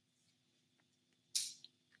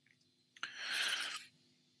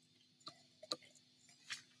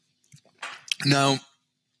 Now,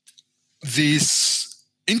 these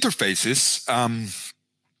interfaces,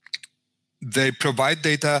 they provide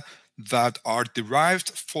data that are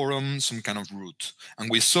derived from some kind of root.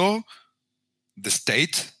 And we saw the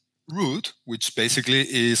state root, which basically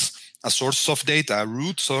is a source of data, a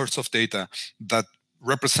root source of data that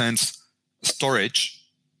represents storage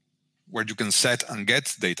where you can set and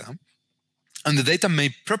get data. And the data may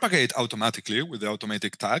propagate automatically with the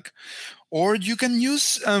automatic tag, or you can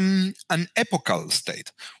use an epochal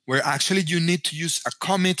state, where actually you need to use a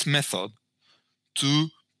commit method to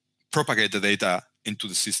propagate the data into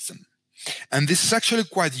the system. And this is actually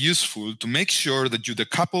quite useful to make sure that you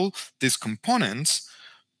decouple these components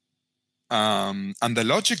and the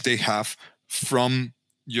logic they have from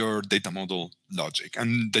your data model logic,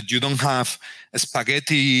 and that you don't have a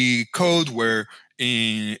spaghetti code where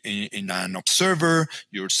in an observer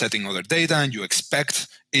you're setting other data and you expect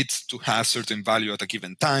it to have certain value at a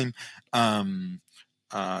given time.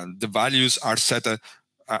 The values are set are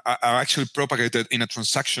actually propagated in a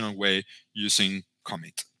transactional way using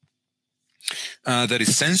commit. There is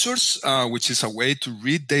sensors, which is a way to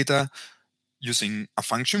read data using a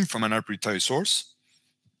function from an arbitrary source.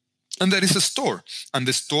 And there is a store. And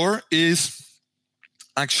the store is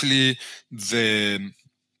actually the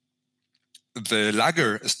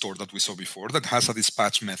Lagger store that we saw before that has a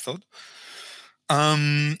dispatch method.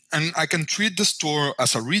 And I can treat the store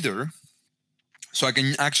as a reader. So I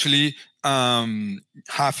can actually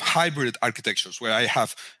have hybrid architectures where I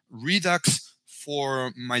have Redux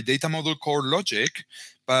for my data model core logic,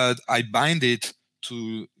 but I bind it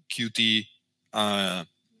to Qt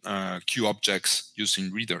Q objects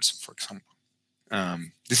using readers, for example.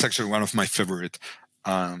 This is actually one of my favorite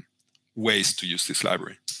ways to use this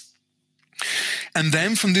library. And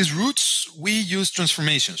then from these roots, we use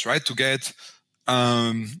transformations, right, to get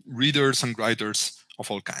readers and writers of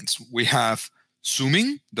all kinds. We have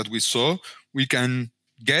zooming that we saw. We can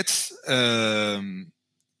get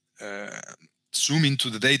zoom into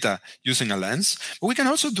the data using a lens, but we can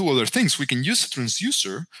also do other things. We can use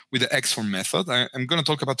transducer with the XForm method. I'm going to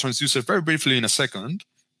talk about transducer very briefly in a second.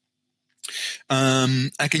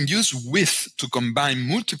 I can use width to combine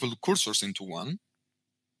multiple cursors into one.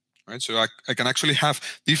 Right? So I can actually have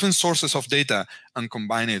different sources of data and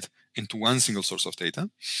combine it into one single source of data.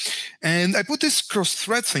 And I put this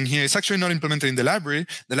cross-thread thing here. It's actually not implemented in the library.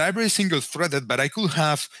 The library is single-threaded, but I could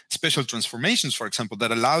have special transformations, for example,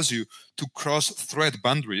 that allows you to cross-thread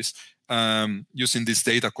boundaries using this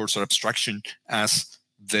data cursor abstraction as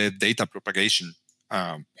the data propagation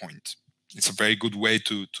point. It's a very good way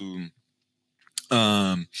to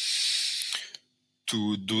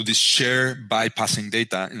do this share by passing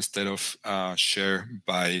data instead of share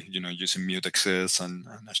by using mutexes and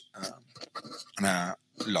a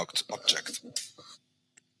locked object.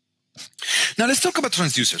 Now let's talk about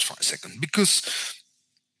transducers for a second, because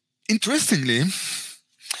interestingly,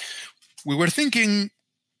 we were thinking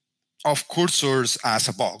of cursors as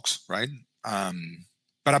a box, right?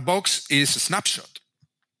 But a box is a snapshot.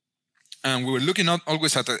 And we were looking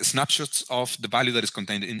always at snapshots of the value that is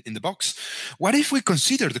contained in the box. What if we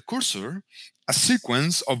consider the cursor a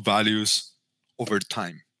sequence of values over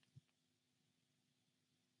time?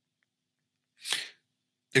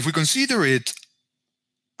 If we consider it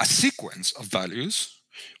a sequence of values,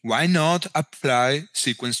 Why not apply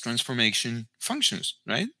sequence transformation functions,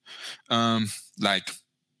 right? Like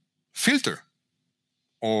filter,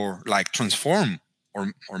 or like transform,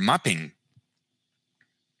 or mapping.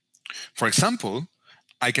 For example,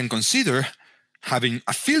 I can consider having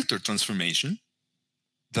a filter transformation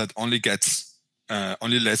that only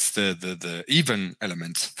lets the even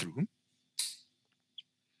elements through.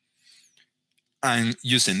 And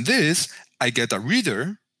using this, I get a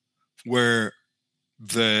reader where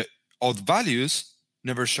the odd values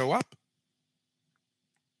never show up.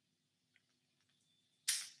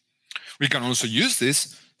 We can also use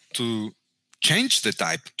this to change the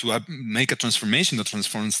type, to make a transformation that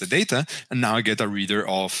transforms the data, and now I get a reader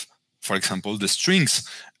of, for example, the strings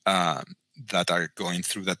that are going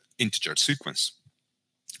through that integer sequence.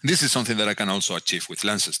 This is something that I can also achieve with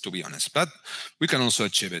lenses, to be honest, but we can also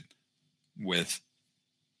achieve it with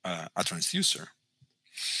a transducer.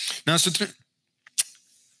 Now, so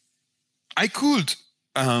I could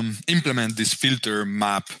implement this filter,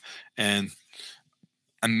 map, and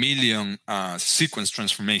a million sequence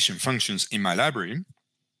transformation functions in my library,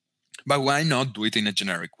 but why not do it in a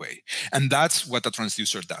generic way? And that's what a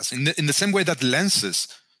transducer does. In the same way that lenses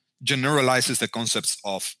generalizes the concepts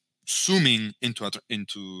of zooming into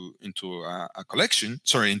a collection,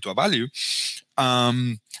 sorry, into a value,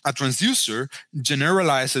 a transducer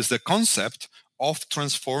generalizes the concept of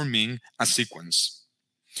transforming a sequence.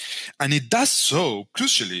 And it does so,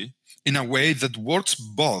 crucially, in a way that works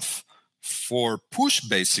both for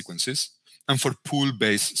push-based sequences and for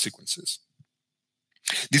pull-based sequences.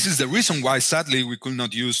 This is the reason why, sadly, we could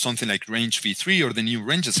not use something like range v3 or the new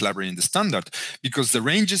ranges library in the standard, because the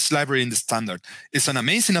ranges library in the standard is an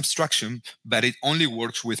amazing abstraction, but it only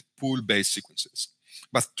works with pull-based sequences.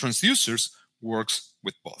 But transducers works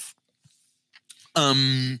with both.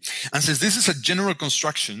 And since this is a general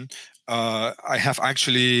construction, I have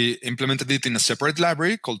actually implemented it in a separate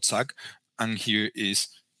library called SAG, and here is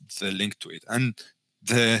the link to it, and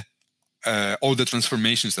all the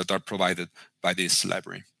transformations that are provided by this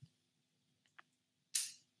library.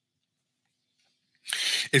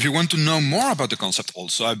 If you want to know more about the concept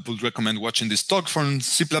also, I would recommend watching this talk from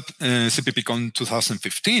CppOnSea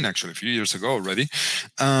 2015, actually a few years ago already,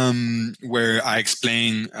 where I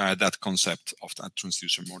explain that concept of that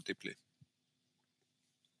transducer more deeply.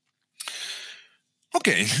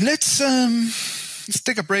 Okay, let's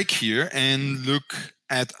take a break here and look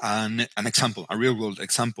at an example, a real-world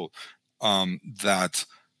example that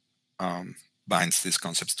binds these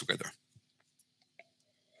concepts together.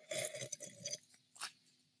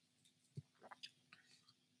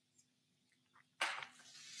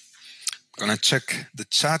 I'm gonna check the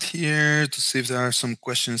chat here to see if there are some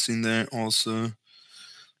questions in there also.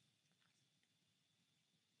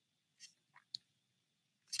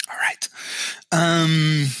 All right.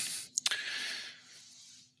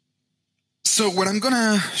 So what I'm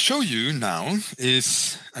gonna show you now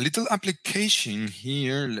is a little application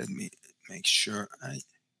here. Let me make sure I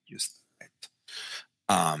use that.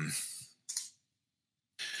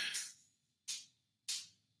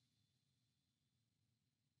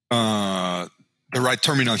 The right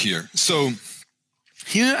terminal here. So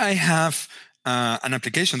here I have an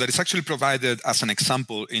application that is actually provided as an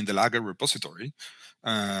example in the Lager repository.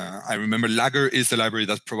 I remember Lager is the library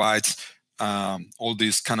that provides all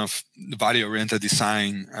these kind of value-oriented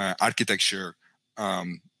design architecture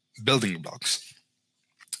building blocks.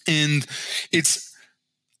 And it's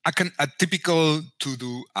a typical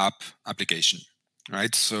to-do app application,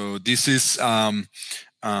 right? So this is,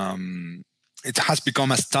 it has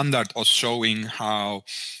become a standard of showing how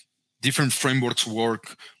different frameworks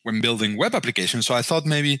work when building web applications. So I thought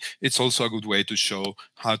maybe it's also a good way to show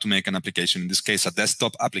how to make an application, in this case, a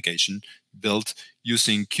desktop application built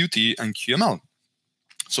using Qt and QML.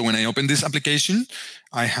 So when I open this application,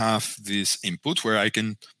 I have this input where I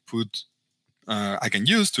can put, I can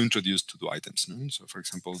use to introduce to-do items. So for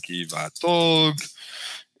example, give a talk,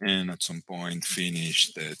 and at some point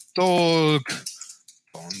finish the talk,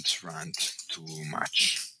 don't rant too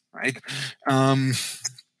much, right?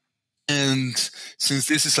 And since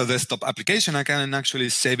this is a desktop application, I can actually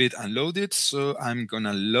save it and load it. So I'm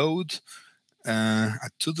gonna load a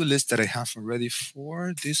to-do list that I have already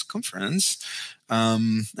for this conference.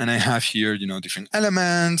 And I have here, different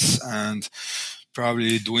elements, and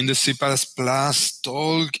probably doing the C++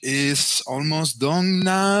 talk is almost done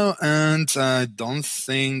now. And I don't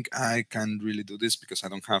think I can really do this because I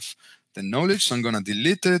don't have the knowledge. So I'm gonna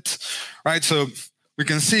delete it, right? So we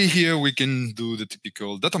can see here, we can do the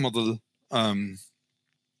typical data model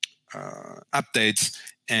updates,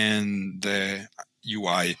 and the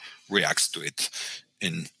UI reacts to it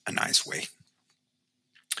in a nice way.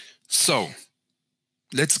 So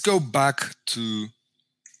let's go back to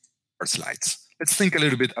our slides. Let's think a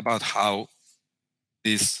little bit about how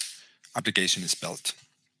this application is built.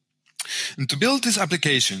 And to build this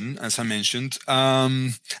application, as I mentioned,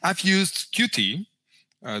 I've used Qt,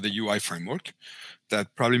 the UI framework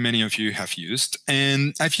that probably many of you have used.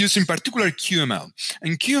 And I've used in particular QML.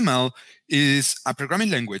 And QML is a programming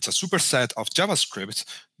language, a superset of JavaScript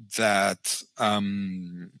that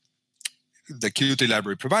the Qt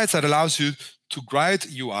library provides that allows you to write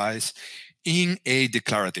UIs in a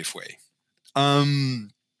declarative way.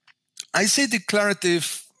 I say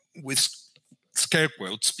declarative with scare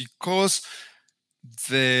quotes because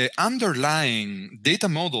the underlying data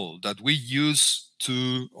model that we use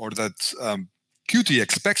to, or that Qt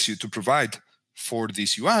expects you to provide for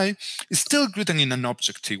this UI is still written in an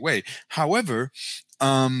objective way. However,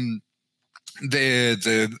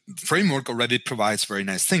 the framework already provides very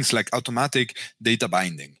nice things like automatic data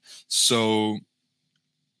binding. So,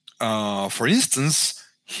 for instance,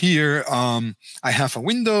 here I have a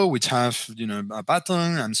window which have a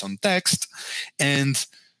button and some text, and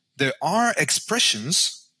there are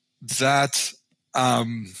expressions that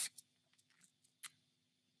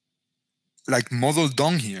like model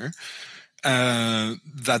down here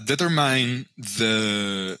that determine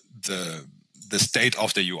the state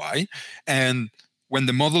of the UI, and when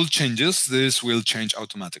the model changes, this will change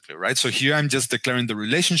automatically, right? So here I'm just declaring the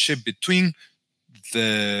relationship between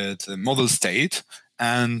the model state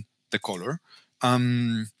and the color,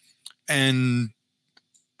 and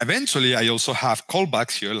eventually I also have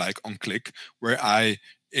callbacks here, like on click, where I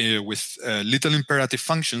with little imperative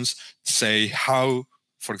functions say how,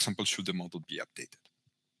 for example, should the model be updated.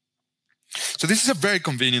 So this is a very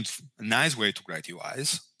convenient, nice way to write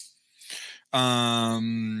UIs,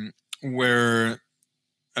 where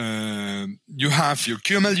you have your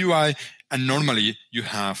QML UI, and normally you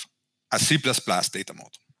have a C++ data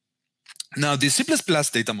model. Now, the C++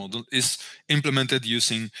 data model is implemented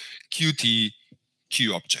using Qt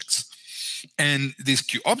QObjects. And this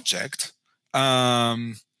QObject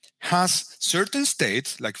has certain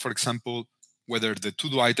states, like, for example, whether the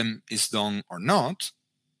to-do item is done or not.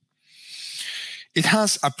 It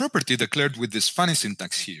has a property declared with this funny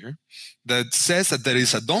syntax here that says that there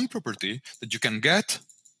is a done property that you can get,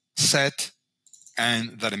 set,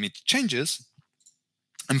 and that emit changes.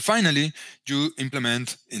 And finally, you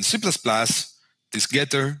implement in C++ this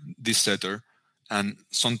getter, this setter, and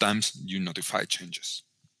sometimes you notify changes.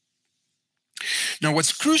 Now,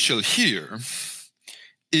 what's crucial here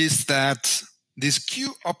is that this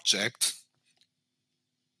QObject,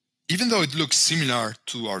 even though it looks similar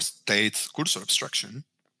to our state cursor abstraction,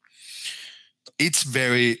 it's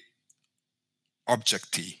very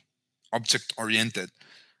object-oriented,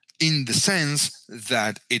 in the sense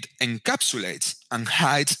that it encapsulates and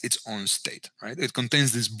hides its own state, right? It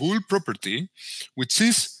contains this bool property, which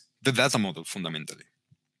is the data model fundamentally,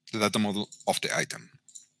 the data model of the item.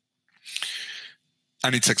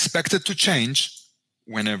 And it's expected to change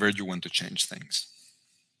whenever you want to change things.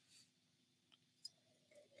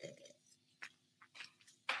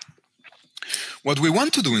 What we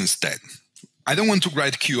want to do instead, I don't want to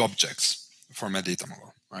write QObjects for my data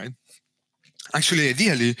model, right? Actually,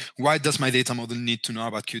 ideally, why does my data model need to know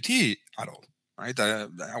about Qt at all, right? I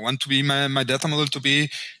want to be my data model to be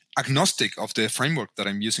agnostic of the framework that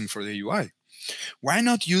I'm using for the UI. Why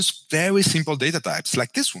not use very simple data types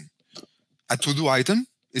like this one? A to-do item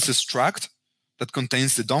is a struct that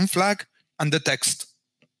contains the DOM flag and the text.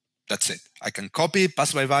 That's it. I can copy,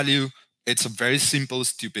 pass by value. It's a very simple,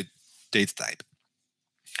 stupid data type.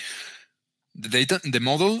 The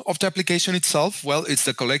model of the application itself, well, it's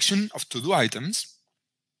the collection of to-do items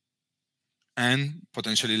and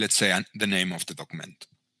potentially, let's say, the name of the document.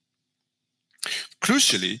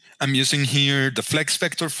 Crucially, I'm using here the flex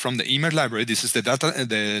vector from the Immer library. This is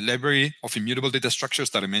the library of immutable data structures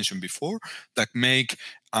that I mentioned before that make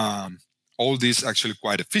all this actually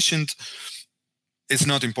quite efficient. It's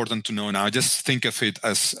not important to know now. Just think of it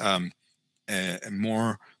as a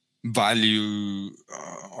more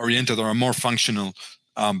value-oriented or a more functional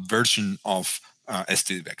version of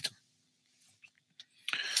std vector.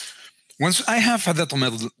 Once I have a data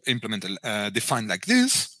model implemented, defined like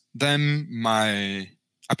this, then my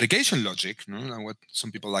application logic, what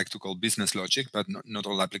some people like to call business logic, but not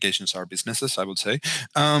all applications are businesses, I would say,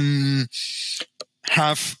 I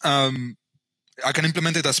can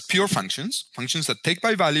implement it as pure functions that take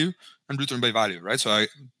by value and return by value, right? So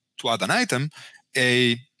to add an item,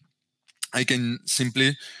 I can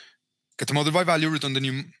simply get a model by value, return the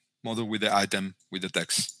new model with the item with the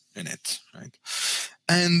text in it, right?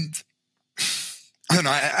 And I don't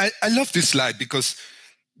know, I love this slide because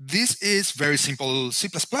this is very simple C++.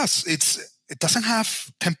 It doesn't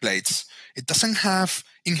have templates. It doesn't have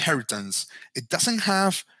inheritance. It doesn't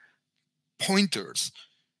have pointers.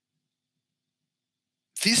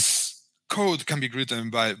 This code can be written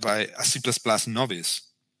by a C++ novice,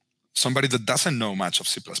 somebody that doesn't know much of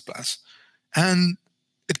C++, and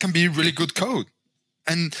it can be really good code.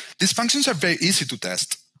 And these functions are very easy to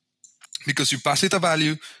test because you pass it a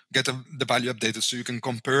value, get the value updated, so you can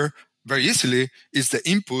compare very easily is the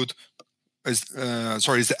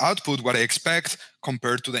output what I expect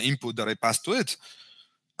compared to the input that I passed to it.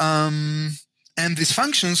 And these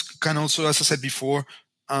functions can also, as I said before,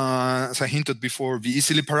 as I hinted before, be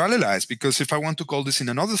easily parallelized, because if I want to call this in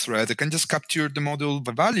another thread, I can just capture the module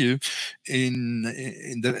value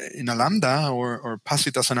in a lambda or pass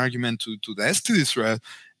it as an argument to the std thread,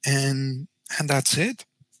 and that's it.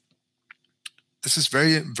 This is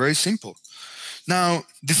very, very simple. Now,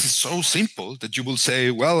 this is so simple that you will say,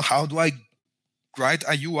 well, how do I write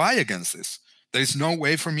a UI against this? There is no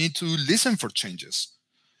way for me to listen for changes.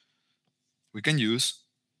 We can use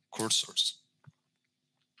cursors.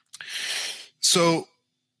 So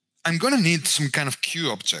I'm going to need some kind of Q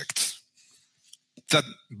object that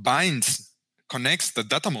connects the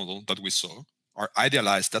data model that we saw, our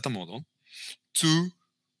idealized data model, to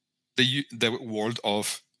the world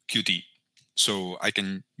of Qt. So I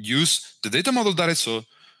can use the data model that I saw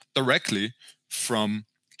directly from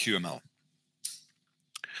QML.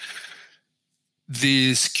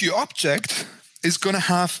 This Q object is going to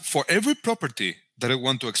have, for every property that I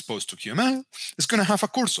want to expose to QML, it's going to have a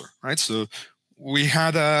cursor, right? So we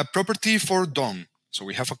had a property for DOM. So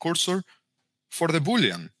we have a cursor for the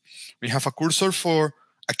Boolean. We have a cursor for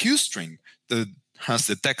a Q string that has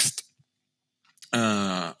the text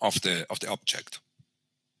of the object.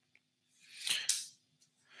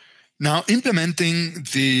 Now, implementing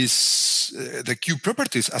these the Q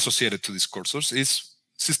properties associated to these cursors is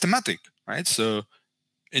systematic, right? So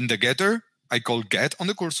in the getter, I call get on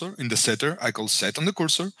the cursor. In the setter, I call set on the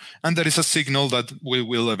cursor. And there is a signal that we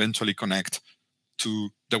will eventually connect to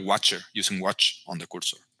the watcher using watch on the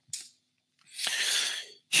cursor.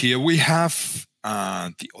 Here we have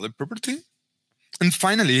the other property. And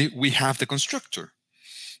finally, we have the constructor.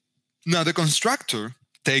 Now, the constructor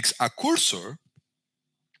takes a cursor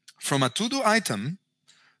from a to-do item,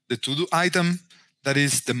 the to-do item that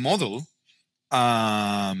is the model,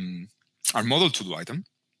 our model to-do item.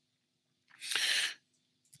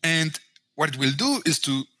 And what it will do is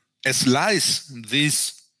to slice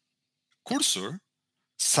this cursor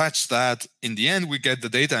such that in the end we get the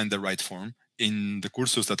data in the right form in the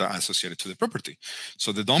cursors that are associated to the property.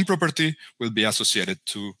 So the DOM property will be associated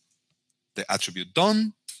to the attribute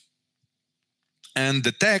DOM, and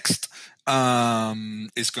the text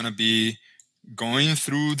is going to be going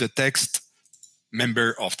through the text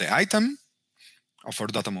member of the item of our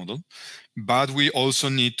data model, but we also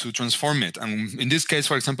need to transform it. And in this case,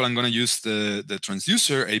 for example, I'm going to use the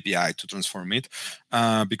transducer API to transform it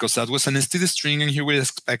because that was an std string, and here we're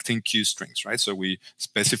expecting Q strings, right? So we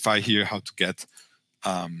specify here how to get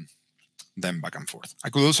them back and forth. I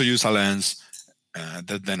could also use a lens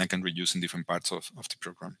that then I can reuse in different parts of the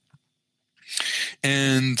program.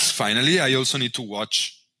 And finally, I also need to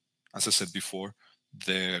watch, as I said before,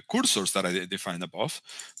 the cursors that I defined above,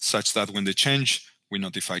 such that when they change, we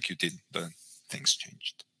notify Qt that things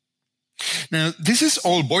changed. Now, this is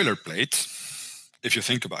all boilerplate, if you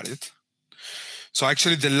think about it. So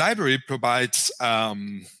actually, the library provides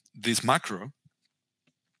this macro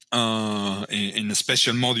in a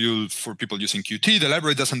special module for people using Qt. The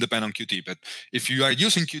library doesn't depend on Qt, but if you are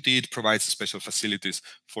using Qt, it provides special facilities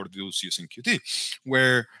for those using Qt,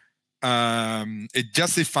 where it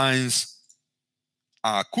just defines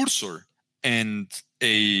a cursor and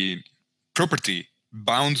a property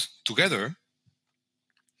bound together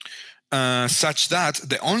such that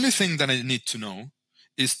the only thing that I need to know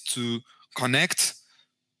is to connect,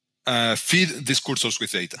 feed these cursors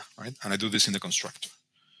with data, right? And I do this in the constructor.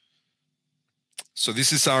 So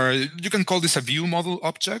this is you can call this a view model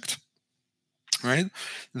object, right?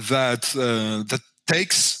 That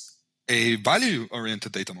takes a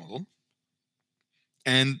value-oriented data model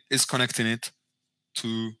and is connecting it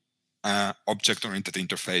to an object-oriented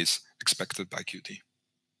interface expected by Qt.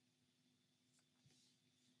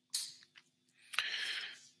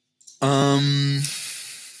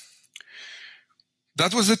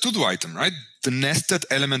 That was the to-do item, right? The nested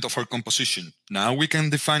element of our composition. Now we can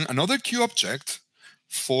define another Q object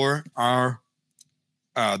for our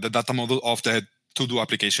the data model of the to-do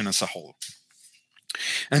application as a whole.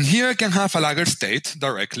 And here I can have a lagger state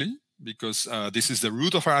directly, because this is the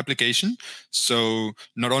root of our application. So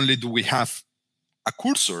not only do we have a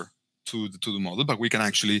cursor to the to-do model, but we can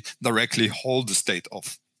actually directly hold the state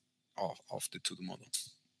of the to-do model.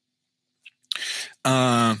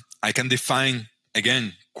 I can define,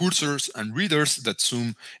 again, cursors and readers that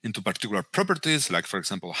zoom into particular properties, like, for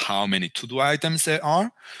example, how many to-do items there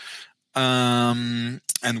are, and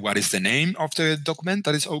what is the name of the document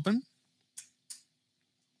that is open.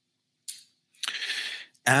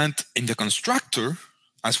 And in the constructor,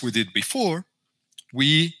 as we did before,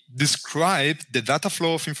 we describe the data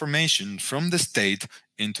flow of information from the state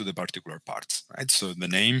into the particular parts, right? So the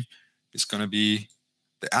name is going to be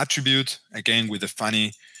the attribute, again, with the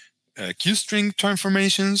funny QString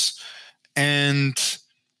transformations. And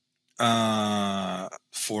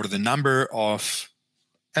for the number of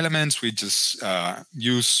elements, we just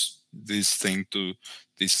use this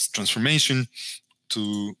transformation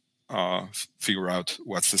to figure out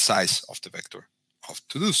what's the size of the vector of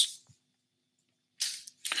to-dos.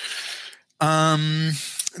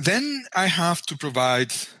 Then I have to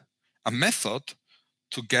provide a method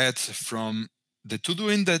to get from the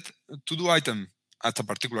to-do item at a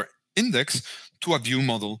particular index to a view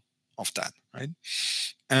model of that, right?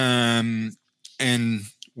 And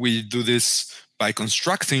we do this by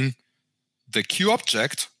constructing the Q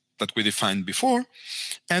object that we defined before,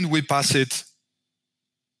 and we pass it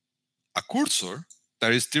a cursor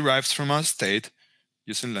that is derived from a state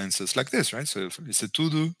using lenses like this, right? So it's a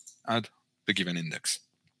to-do at the given index.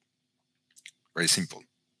 Very simple.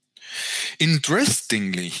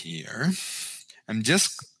 Interestingly here, I'm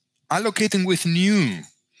just allocating with new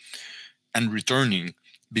and returning,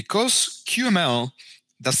 because QML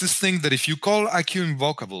does this thing that if you call a Q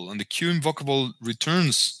invocable and the Q invocable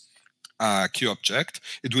returns a Q object,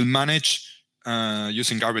 it will manage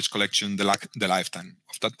using garbage collection the lifetime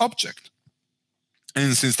of that object.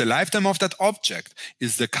 And since the lifetime of that object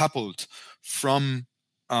is decoupled from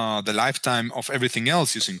the lifetime of everything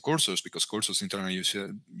else using cursors, because cursors internally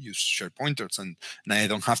use shared pointers, and I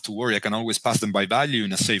don't have to worry, I can always pass them by value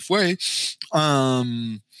in a safe way,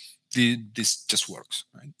 this just works,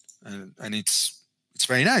 right? And it's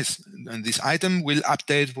very nice. And this item will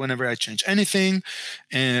update whenever I change anything.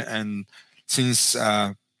 And since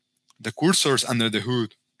the cursors under the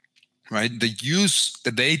hood, right, they use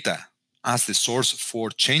the data as the source for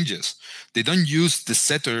changes. They don't use the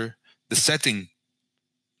setting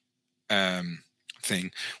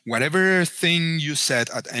thing. Whatever thing you set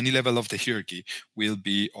at any level of the hierarchy will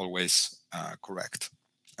be always correct,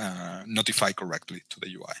 notify correctly to the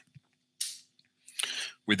UI.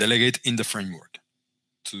 We delegate in the framework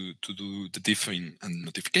to do the diffing and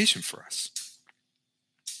notification for us.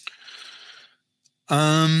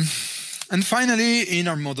 And finally, in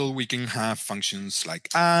our model, we can have functions like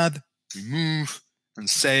add, remove, and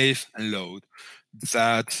save and load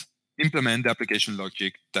that implement the application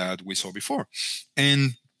logic that we saw before.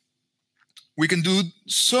 And we can do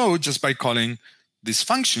so just by calling these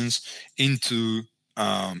functions into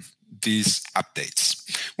these updates.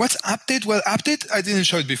 What's update? Well, update, I didn't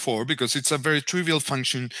show it before because it's a very trivial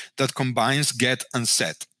function that combines get and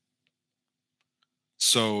set.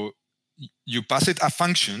 So you pass it a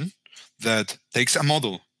function that takes a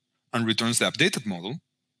model and returns the updated model.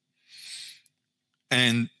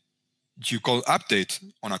 And you call update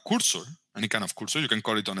on a cursor, any kind of cursor. You can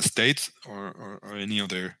call it on a state or any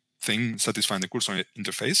other thing satisfying the cursor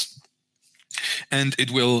interface. And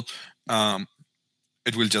it will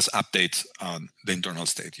just update the internal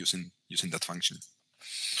state using that function.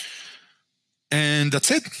 And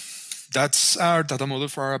that's it. That's our data model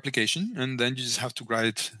for our application. And then you just have to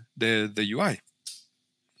write the UI.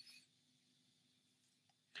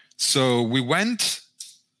 So we went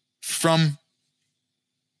from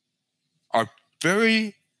our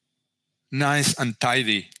very nice and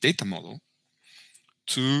tidy data model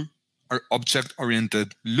to our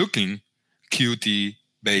object-oriented looking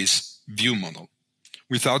Qt-based view model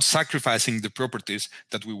without sacrificing the properties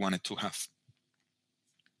that we wanted to have.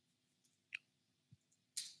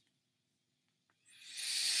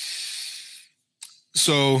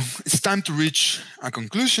 So it's time to reach a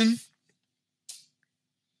conclusion.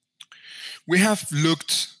 We have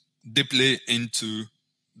looked deeply into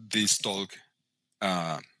this talk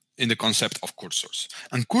in the concept of cursors.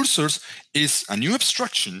 And cursors is a new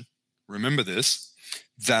abstraction, remember this,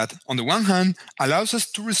 that on the one hand allows us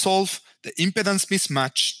to resolve the impedance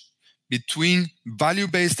mismatch between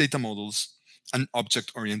value-based data models and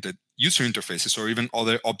object-oriented user interfaces, or even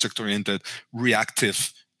other object-oriented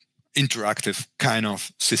reactive, interactive kind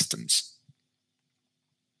of systems.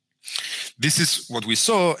 This is what we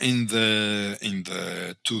saw in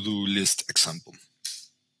the to-do list example.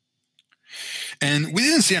 And we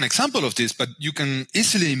didn't see an example of this, but you can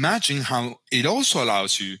easily imagine how it also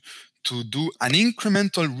allows you to do an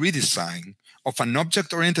incremental redesign of an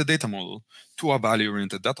object-oriented data model to a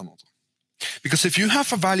value-oriented data model. Because if you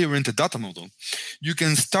have a value-oriented data model, you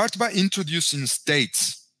can start by introducing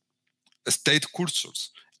states, state cursors,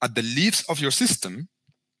 at the leaves of your system,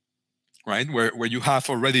 right, where you have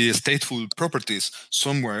already stateful properties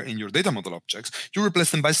somewhere in your data model objects. You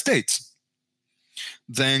replace them by states.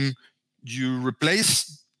 Then you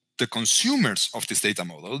replace the consumers of this data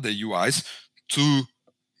model, the UIs, to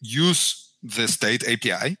use the state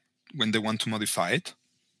API when they want to modify it.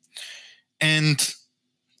 And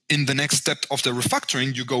in the next step of the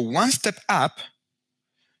refactoring, you go one step up,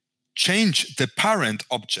 change the parent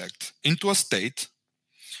object into a state,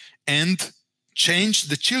 and change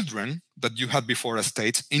the children that you had before as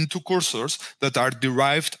states into cursors that are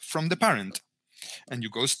derived from the parent. And you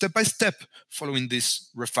go step by step following this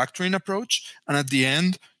refactoring approach. And at the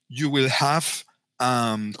end, you will have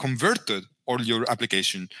converted all your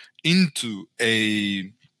application into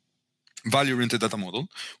a value-oriented data model,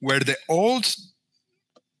 where the old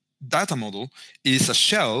data model is a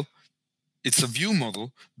shell. It's a view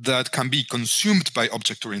model that can be consumed by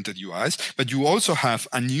object-oriented UIs, but you also have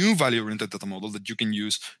a new value-oriented data model that you can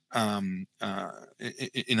use in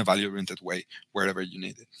a value-oriented way wherever you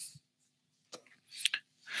need it.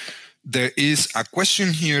 There is a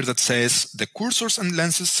question here that says, the cursors and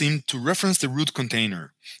lenses seem to reference the root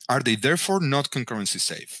container. Are they therefore not concurrency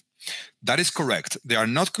safe? That is correct. They are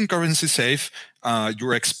not concurrency safe.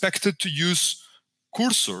 You're expected to use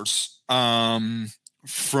cursors from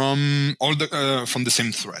the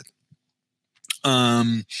same thread.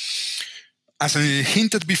 As I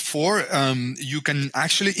hinted before, you can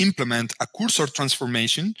actually implement a cursor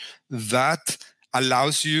transformation that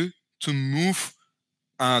allows you to move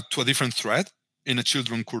to a different thread in a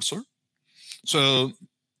children cursor. So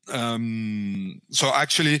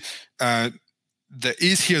actually, there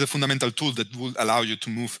is here the fundamental tool that will allow you to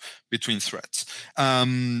move between threads.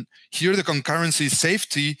 Here, the concurrency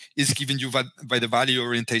safety is given you by the value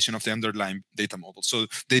orientation of the underlying data model. So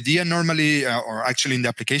the idea normally, or actually in the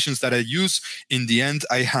applications that I use, in the end,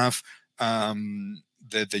 I have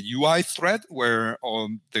the UI thread where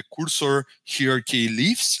the cursor hierarchy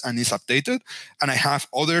lives and is updated. And I have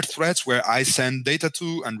other threads where I send data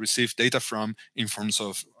to and receive data from in forms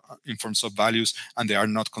of values, and they are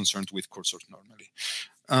not concerned with cursors normally.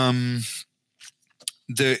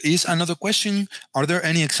 There is another question. Are there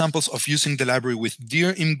any examples of using the library with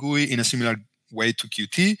dir imGUI in a similar way to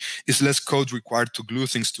Qt? Is less code required to glue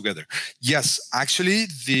things together? Yes, actually,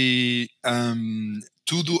 the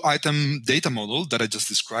to-do item data model that I just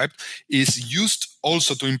described is used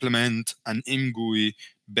also to implement an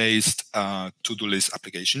imGUI-based to-do list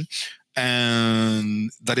application.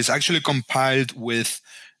 And that is actually compiled with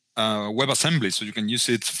WebAssembly, so you can use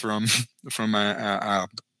it from a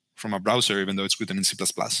browser, even though it's written in C++.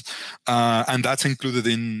 And that's included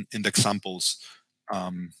in the examples.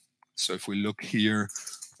 So if we look here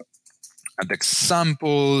at the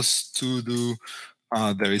examples to do,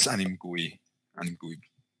 there is an imGUI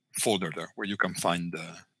folder there where you can find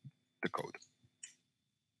the code.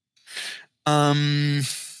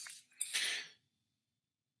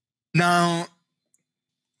 Now,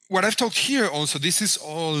 what I've talked here also, this is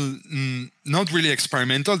all not really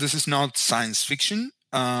experimental. This is not science fiction.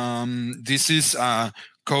 This is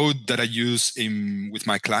code that I use with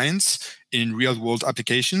my clients in real-world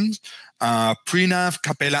applications. Prenav,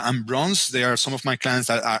 Capella, and Bronze, they are some of my clients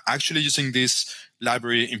that are actually using this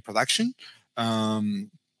library in production.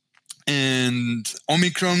 And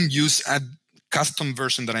Omicron use a custom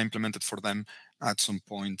version that I implemented for them at some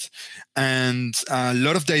point. And a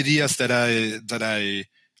lot of the ideas that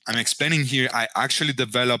I'm explaining here, I actually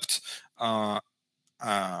developed or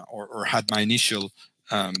had my initial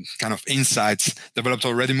kind of insights developed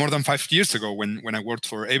already more than 5 years ago when I worked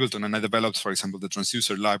for Ableton, and I developed, for example, the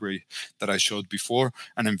transducer library that I showed before,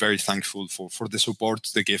 and I'm very thankful for the support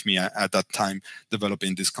they gave me at that time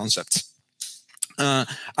developing these concepts. I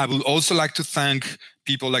would also like to thank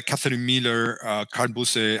people like Catherine Miller, Carl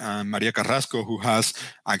Busse, and Maria Carrasco, who has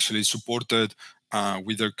actually supported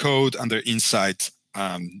with their code and their insight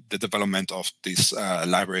the development of this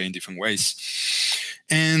library in different ways.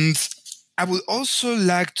 And I would also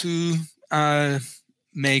like to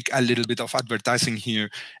make a little bit of advertising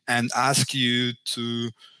here and ask you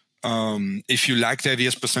to, if you like the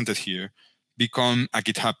ideas presented here, become a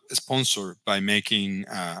GitHub sponsor by making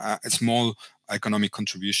a small economic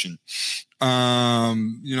contribution.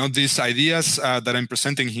 These ideas that I'm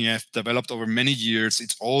presenting here have developed over many years.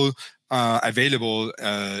 It's all available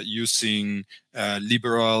using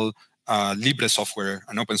liberal Libre software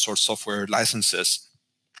and open source software licenses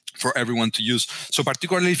for everyone to use. So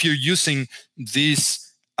particularly if you're using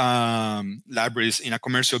these libraries in a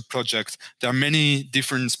commercial project, there are many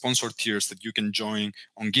different sponsor tiers that you can join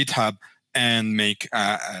on GitHub and make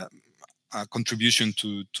a contribution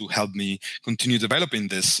to help me continue developing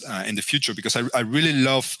this in the future, because I really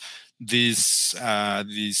love these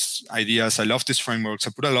ideas. I love these frameworks. I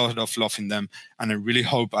put a lot of love in them, and I really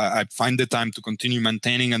hope I find the time to continue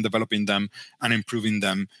maintaining and developing them and improving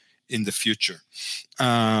them in the future.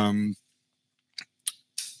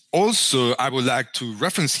 Also, I would like to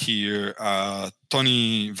reference here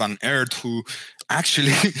Tony Van Aert, who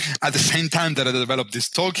actually, at the same time that I developed this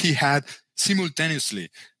talk, he had simultaneously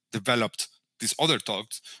developed these other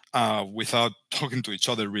talks without talking to each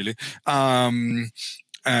other, really,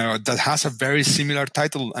 that has a very similar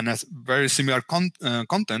title and a very similar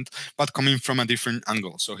content, but coming from a different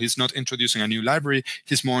angle. So he's not introducing a new library,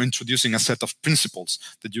 he's more introducing a set of principles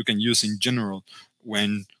that you can use in general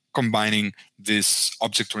when combining this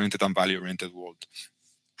object-oriented and value-oriented world.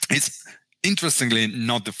 It's interestingly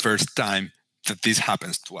not the first time that this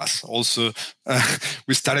happens to us. Also,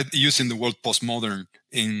 we started using the word postmodern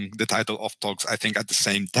in the title of talks, I think at the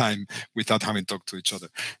same time, without having talked to each other.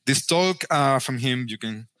 This talk from him, you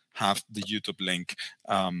can have the YouTube link.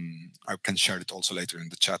 I can share it also later in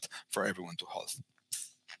the chat for everyone to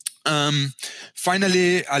have.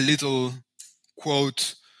 Finally, a little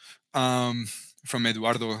quote from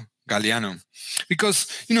Eduardo Galeano, because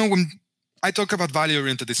when I talk about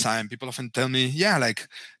value-oriented design, people often tell me, yeah, like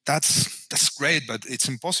that's great, but it's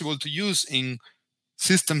impossible to use in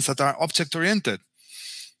systems that are object-oriented.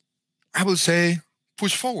 I will say,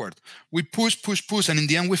 push forward. We push, and in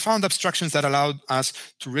the end, we found abstractions that allowed us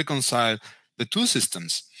to reconcile the two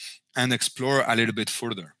systems and explore a little bit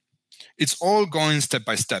further. It's all going step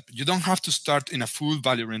by step. You don't have to start in a full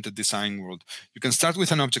value-oriented design world. You can start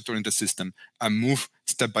with an object-oriented system and move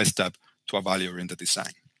step by step to a value-oriented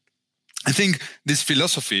design. I think this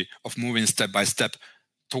philosophy of moving step by step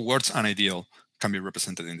towards an ideal can be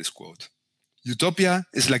represented in this quote. Utopia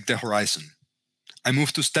is like the horizon. I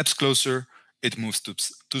move 2 steps closer, it moves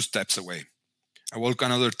 2 steps away. I walk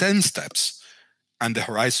another 10 steps, and the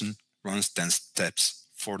horizon runs 10 steps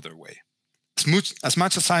further away. As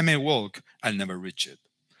much as I may walk, I'll never reach it.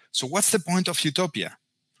 So what's the point of utopia?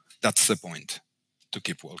 That's the point, to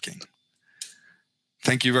keep walking.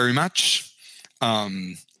 Thank you very much.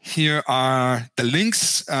 Here are the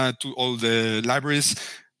links to all the libraries.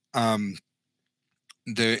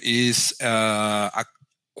 There is a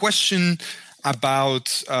question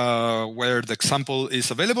about where the example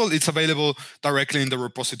is available. It's available directly in the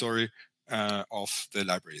repository of the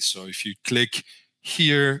library. So if you click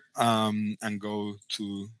here and go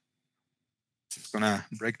to, it's gonna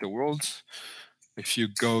break the world. If you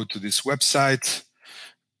go to this website,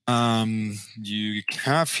 you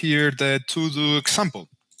have here the to-do example,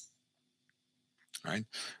 right?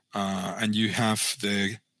 And you have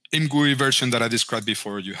the ImGUI version that I described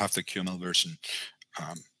before. You have the QML version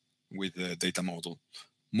with the data model,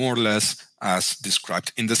 more or less as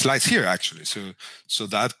described in the slides here, actually. So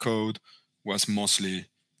that code was mostly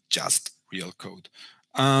just real code.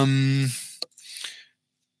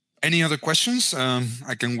 Any other questions?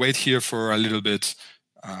 I can wait here for a little bit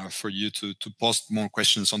for you to post more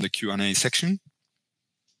questions on the Q&A section.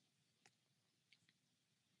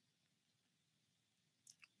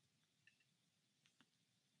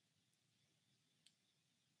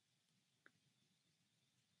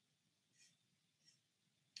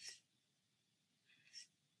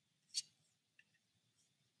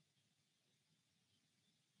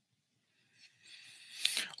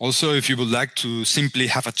 Also, if you would like to simply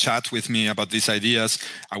have a chat with me about these ideas,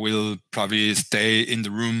 I will probably stay in the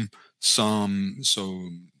room some, so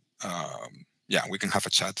yeah, we can have a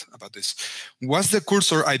chat about this. Was the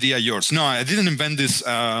cursor idea yours? No, I didn't invent this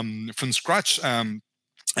from scratch.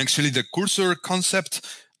 Actually, the cursor concept,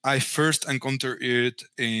 I first encountered it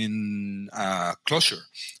in Clojure.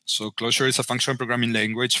 So Clojure is a functional programming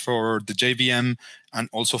language for the JVM and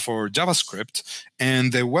also for JavaScript.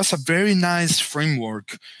 And there was a very nice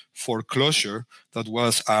framework for Clojure that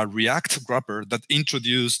was a React wrapper that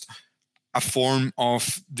introduced a form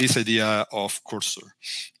of this idea of cursor.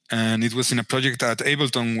 And it was in a project at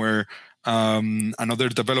Ableton where another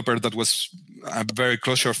developer that was a very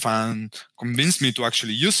Clojure fan convinced me to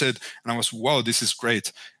actually use it. And I was, wow, this is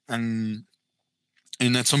great. And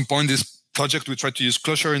at some point, this project, we tried to use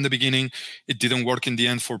Clojure in the beginning. It didn't work in the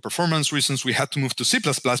end for performance reasons. We had to move to C++,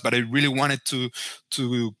 but I really wanted to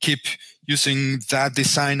keep using that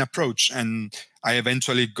design approach. And I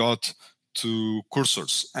eventually got to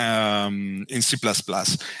cursors in C++.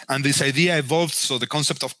 And this idea evolved, so the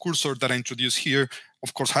concept of cursor that I introduced here,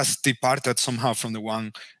 of course, has departed somehow from the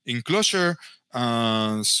one in Clojure.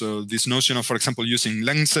 So this notion of, for example, using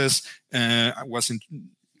lenses, I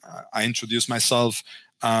introduced myself,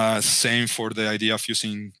 same for the idea of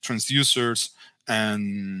using transducers.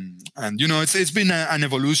 And you know, it's been an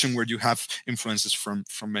evolution where you have influences from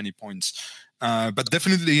many points. But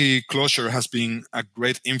definitely Clojure has been a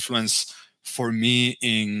great influence for me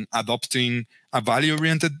in adopting a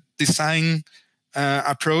value-oriented design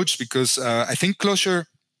approach, because I think Clojure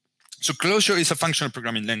is a functional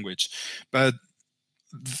programming language, but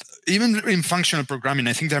even in functional programming,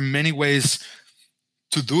 I think there are many ways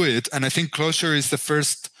to do it. And I think Clojure is the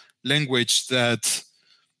first language that,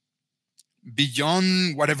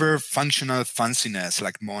 beyond whatever functional fanciness,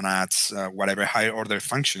 like monads, whatever higher order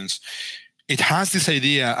functions, it has this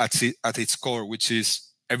idea at its core, which is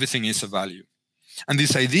everything is a value. And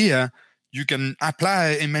this idea you can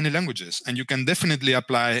apply in many languages, and you can definitely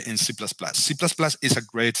apply in C++. C++ is a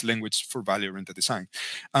great language for value-oriented design.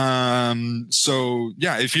 So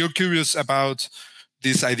yeah, if you're curious about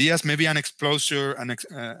these ideas, maybe an exposure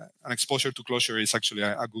to Clojure is actually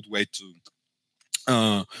a good way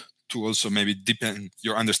to also maybe deepen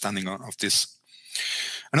your understanding of this.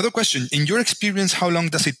 Another question, in your experience, how long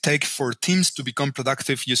does it take for teams to become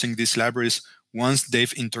productive using these libraries once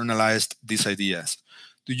they've internalized these ideas?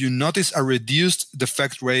 Do you notice a reduced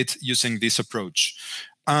defect rate using this approach?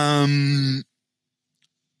 It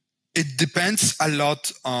depends a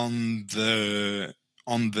lot on the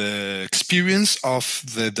experience of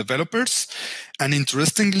the developers. And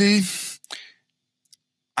interestingly,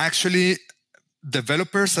 actually,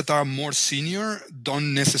 developers that are more senior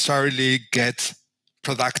don't necessarily get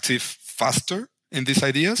productive faster in these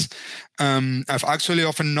ideas. I've actually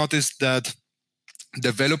often noticed that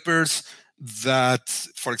developers that,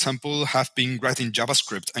 for example, have been writing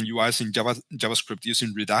JavaScript and UIs in JavaScript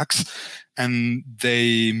using Redux, and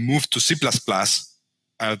they move to C++, to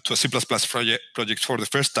a C++ project for the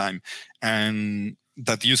first time, and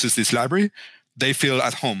that uses this library, they feel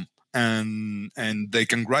at home, and they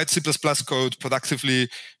can write C++ code productively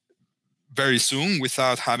very soon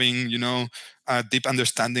without having, you know, a deep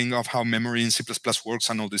understanding of how memory in C++ works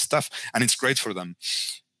and all this stuff. And it's great for them.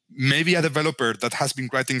 Maybe a developer that has been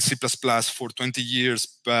writing C++ for 20 years,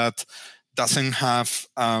 but doesn't have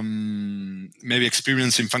maybe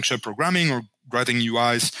experience in functional programming or writing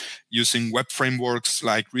UIs using web frameworks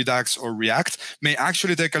like Redux or React, may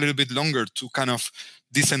actually take a little bit longer to kind of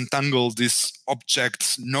disentangle these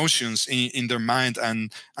object notions in their mind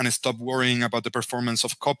and stop worrying about the performance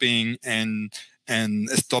of copying and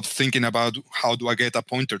stop thinking about how do I get a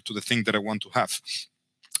pointer to the thing that I want to have.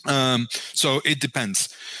 So it depends.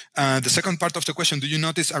 The second part of the question, do you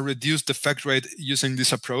notice a reduced defect rate using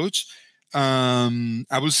this approach?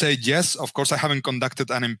 I will say yes. Of course, I haven't conducted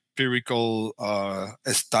an empirical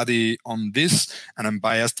study on this, and I'm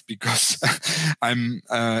biased because I'm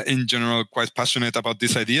in general quite passionate about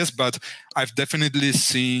these ideas, but I've definitely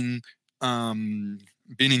seen, been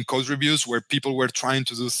in code reviews where people were trying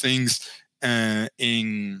to do things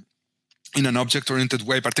in an object-oriented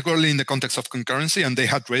way, particularly in the context of concurrency, and they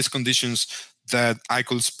had race conditions that I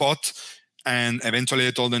could spot, and eventually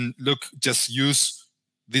I told them, look, just use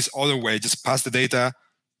this other way, just pass the data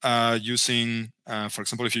using, for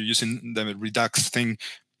example, if you're using the Redux thing,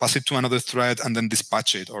 pass it to another thread and then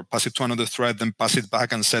dispatch it, or pass it to another thread, then pass it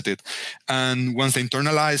back and set it. And once they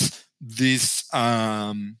internalize this,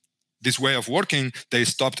 this way of working, they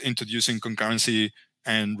stopped introducing concurrency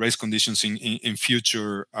and race conditions in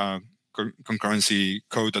future concurrency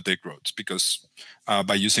code that they wrote, because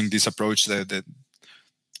by using this approach, there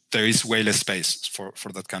is way less space for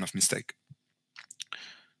that kind of mistake.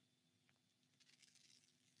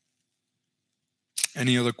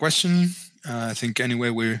 Any other question? I think anyway,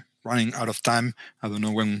 we're running out of time. I don't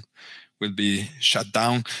know when we'll be shut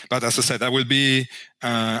down. But as I said, I will be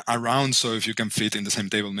around. So if you can fit in the same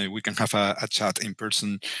table, maybe we can have a chat in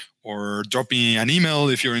person, or drop me an email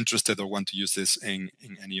if you're interested or want to use this in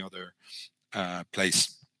any other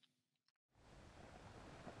place.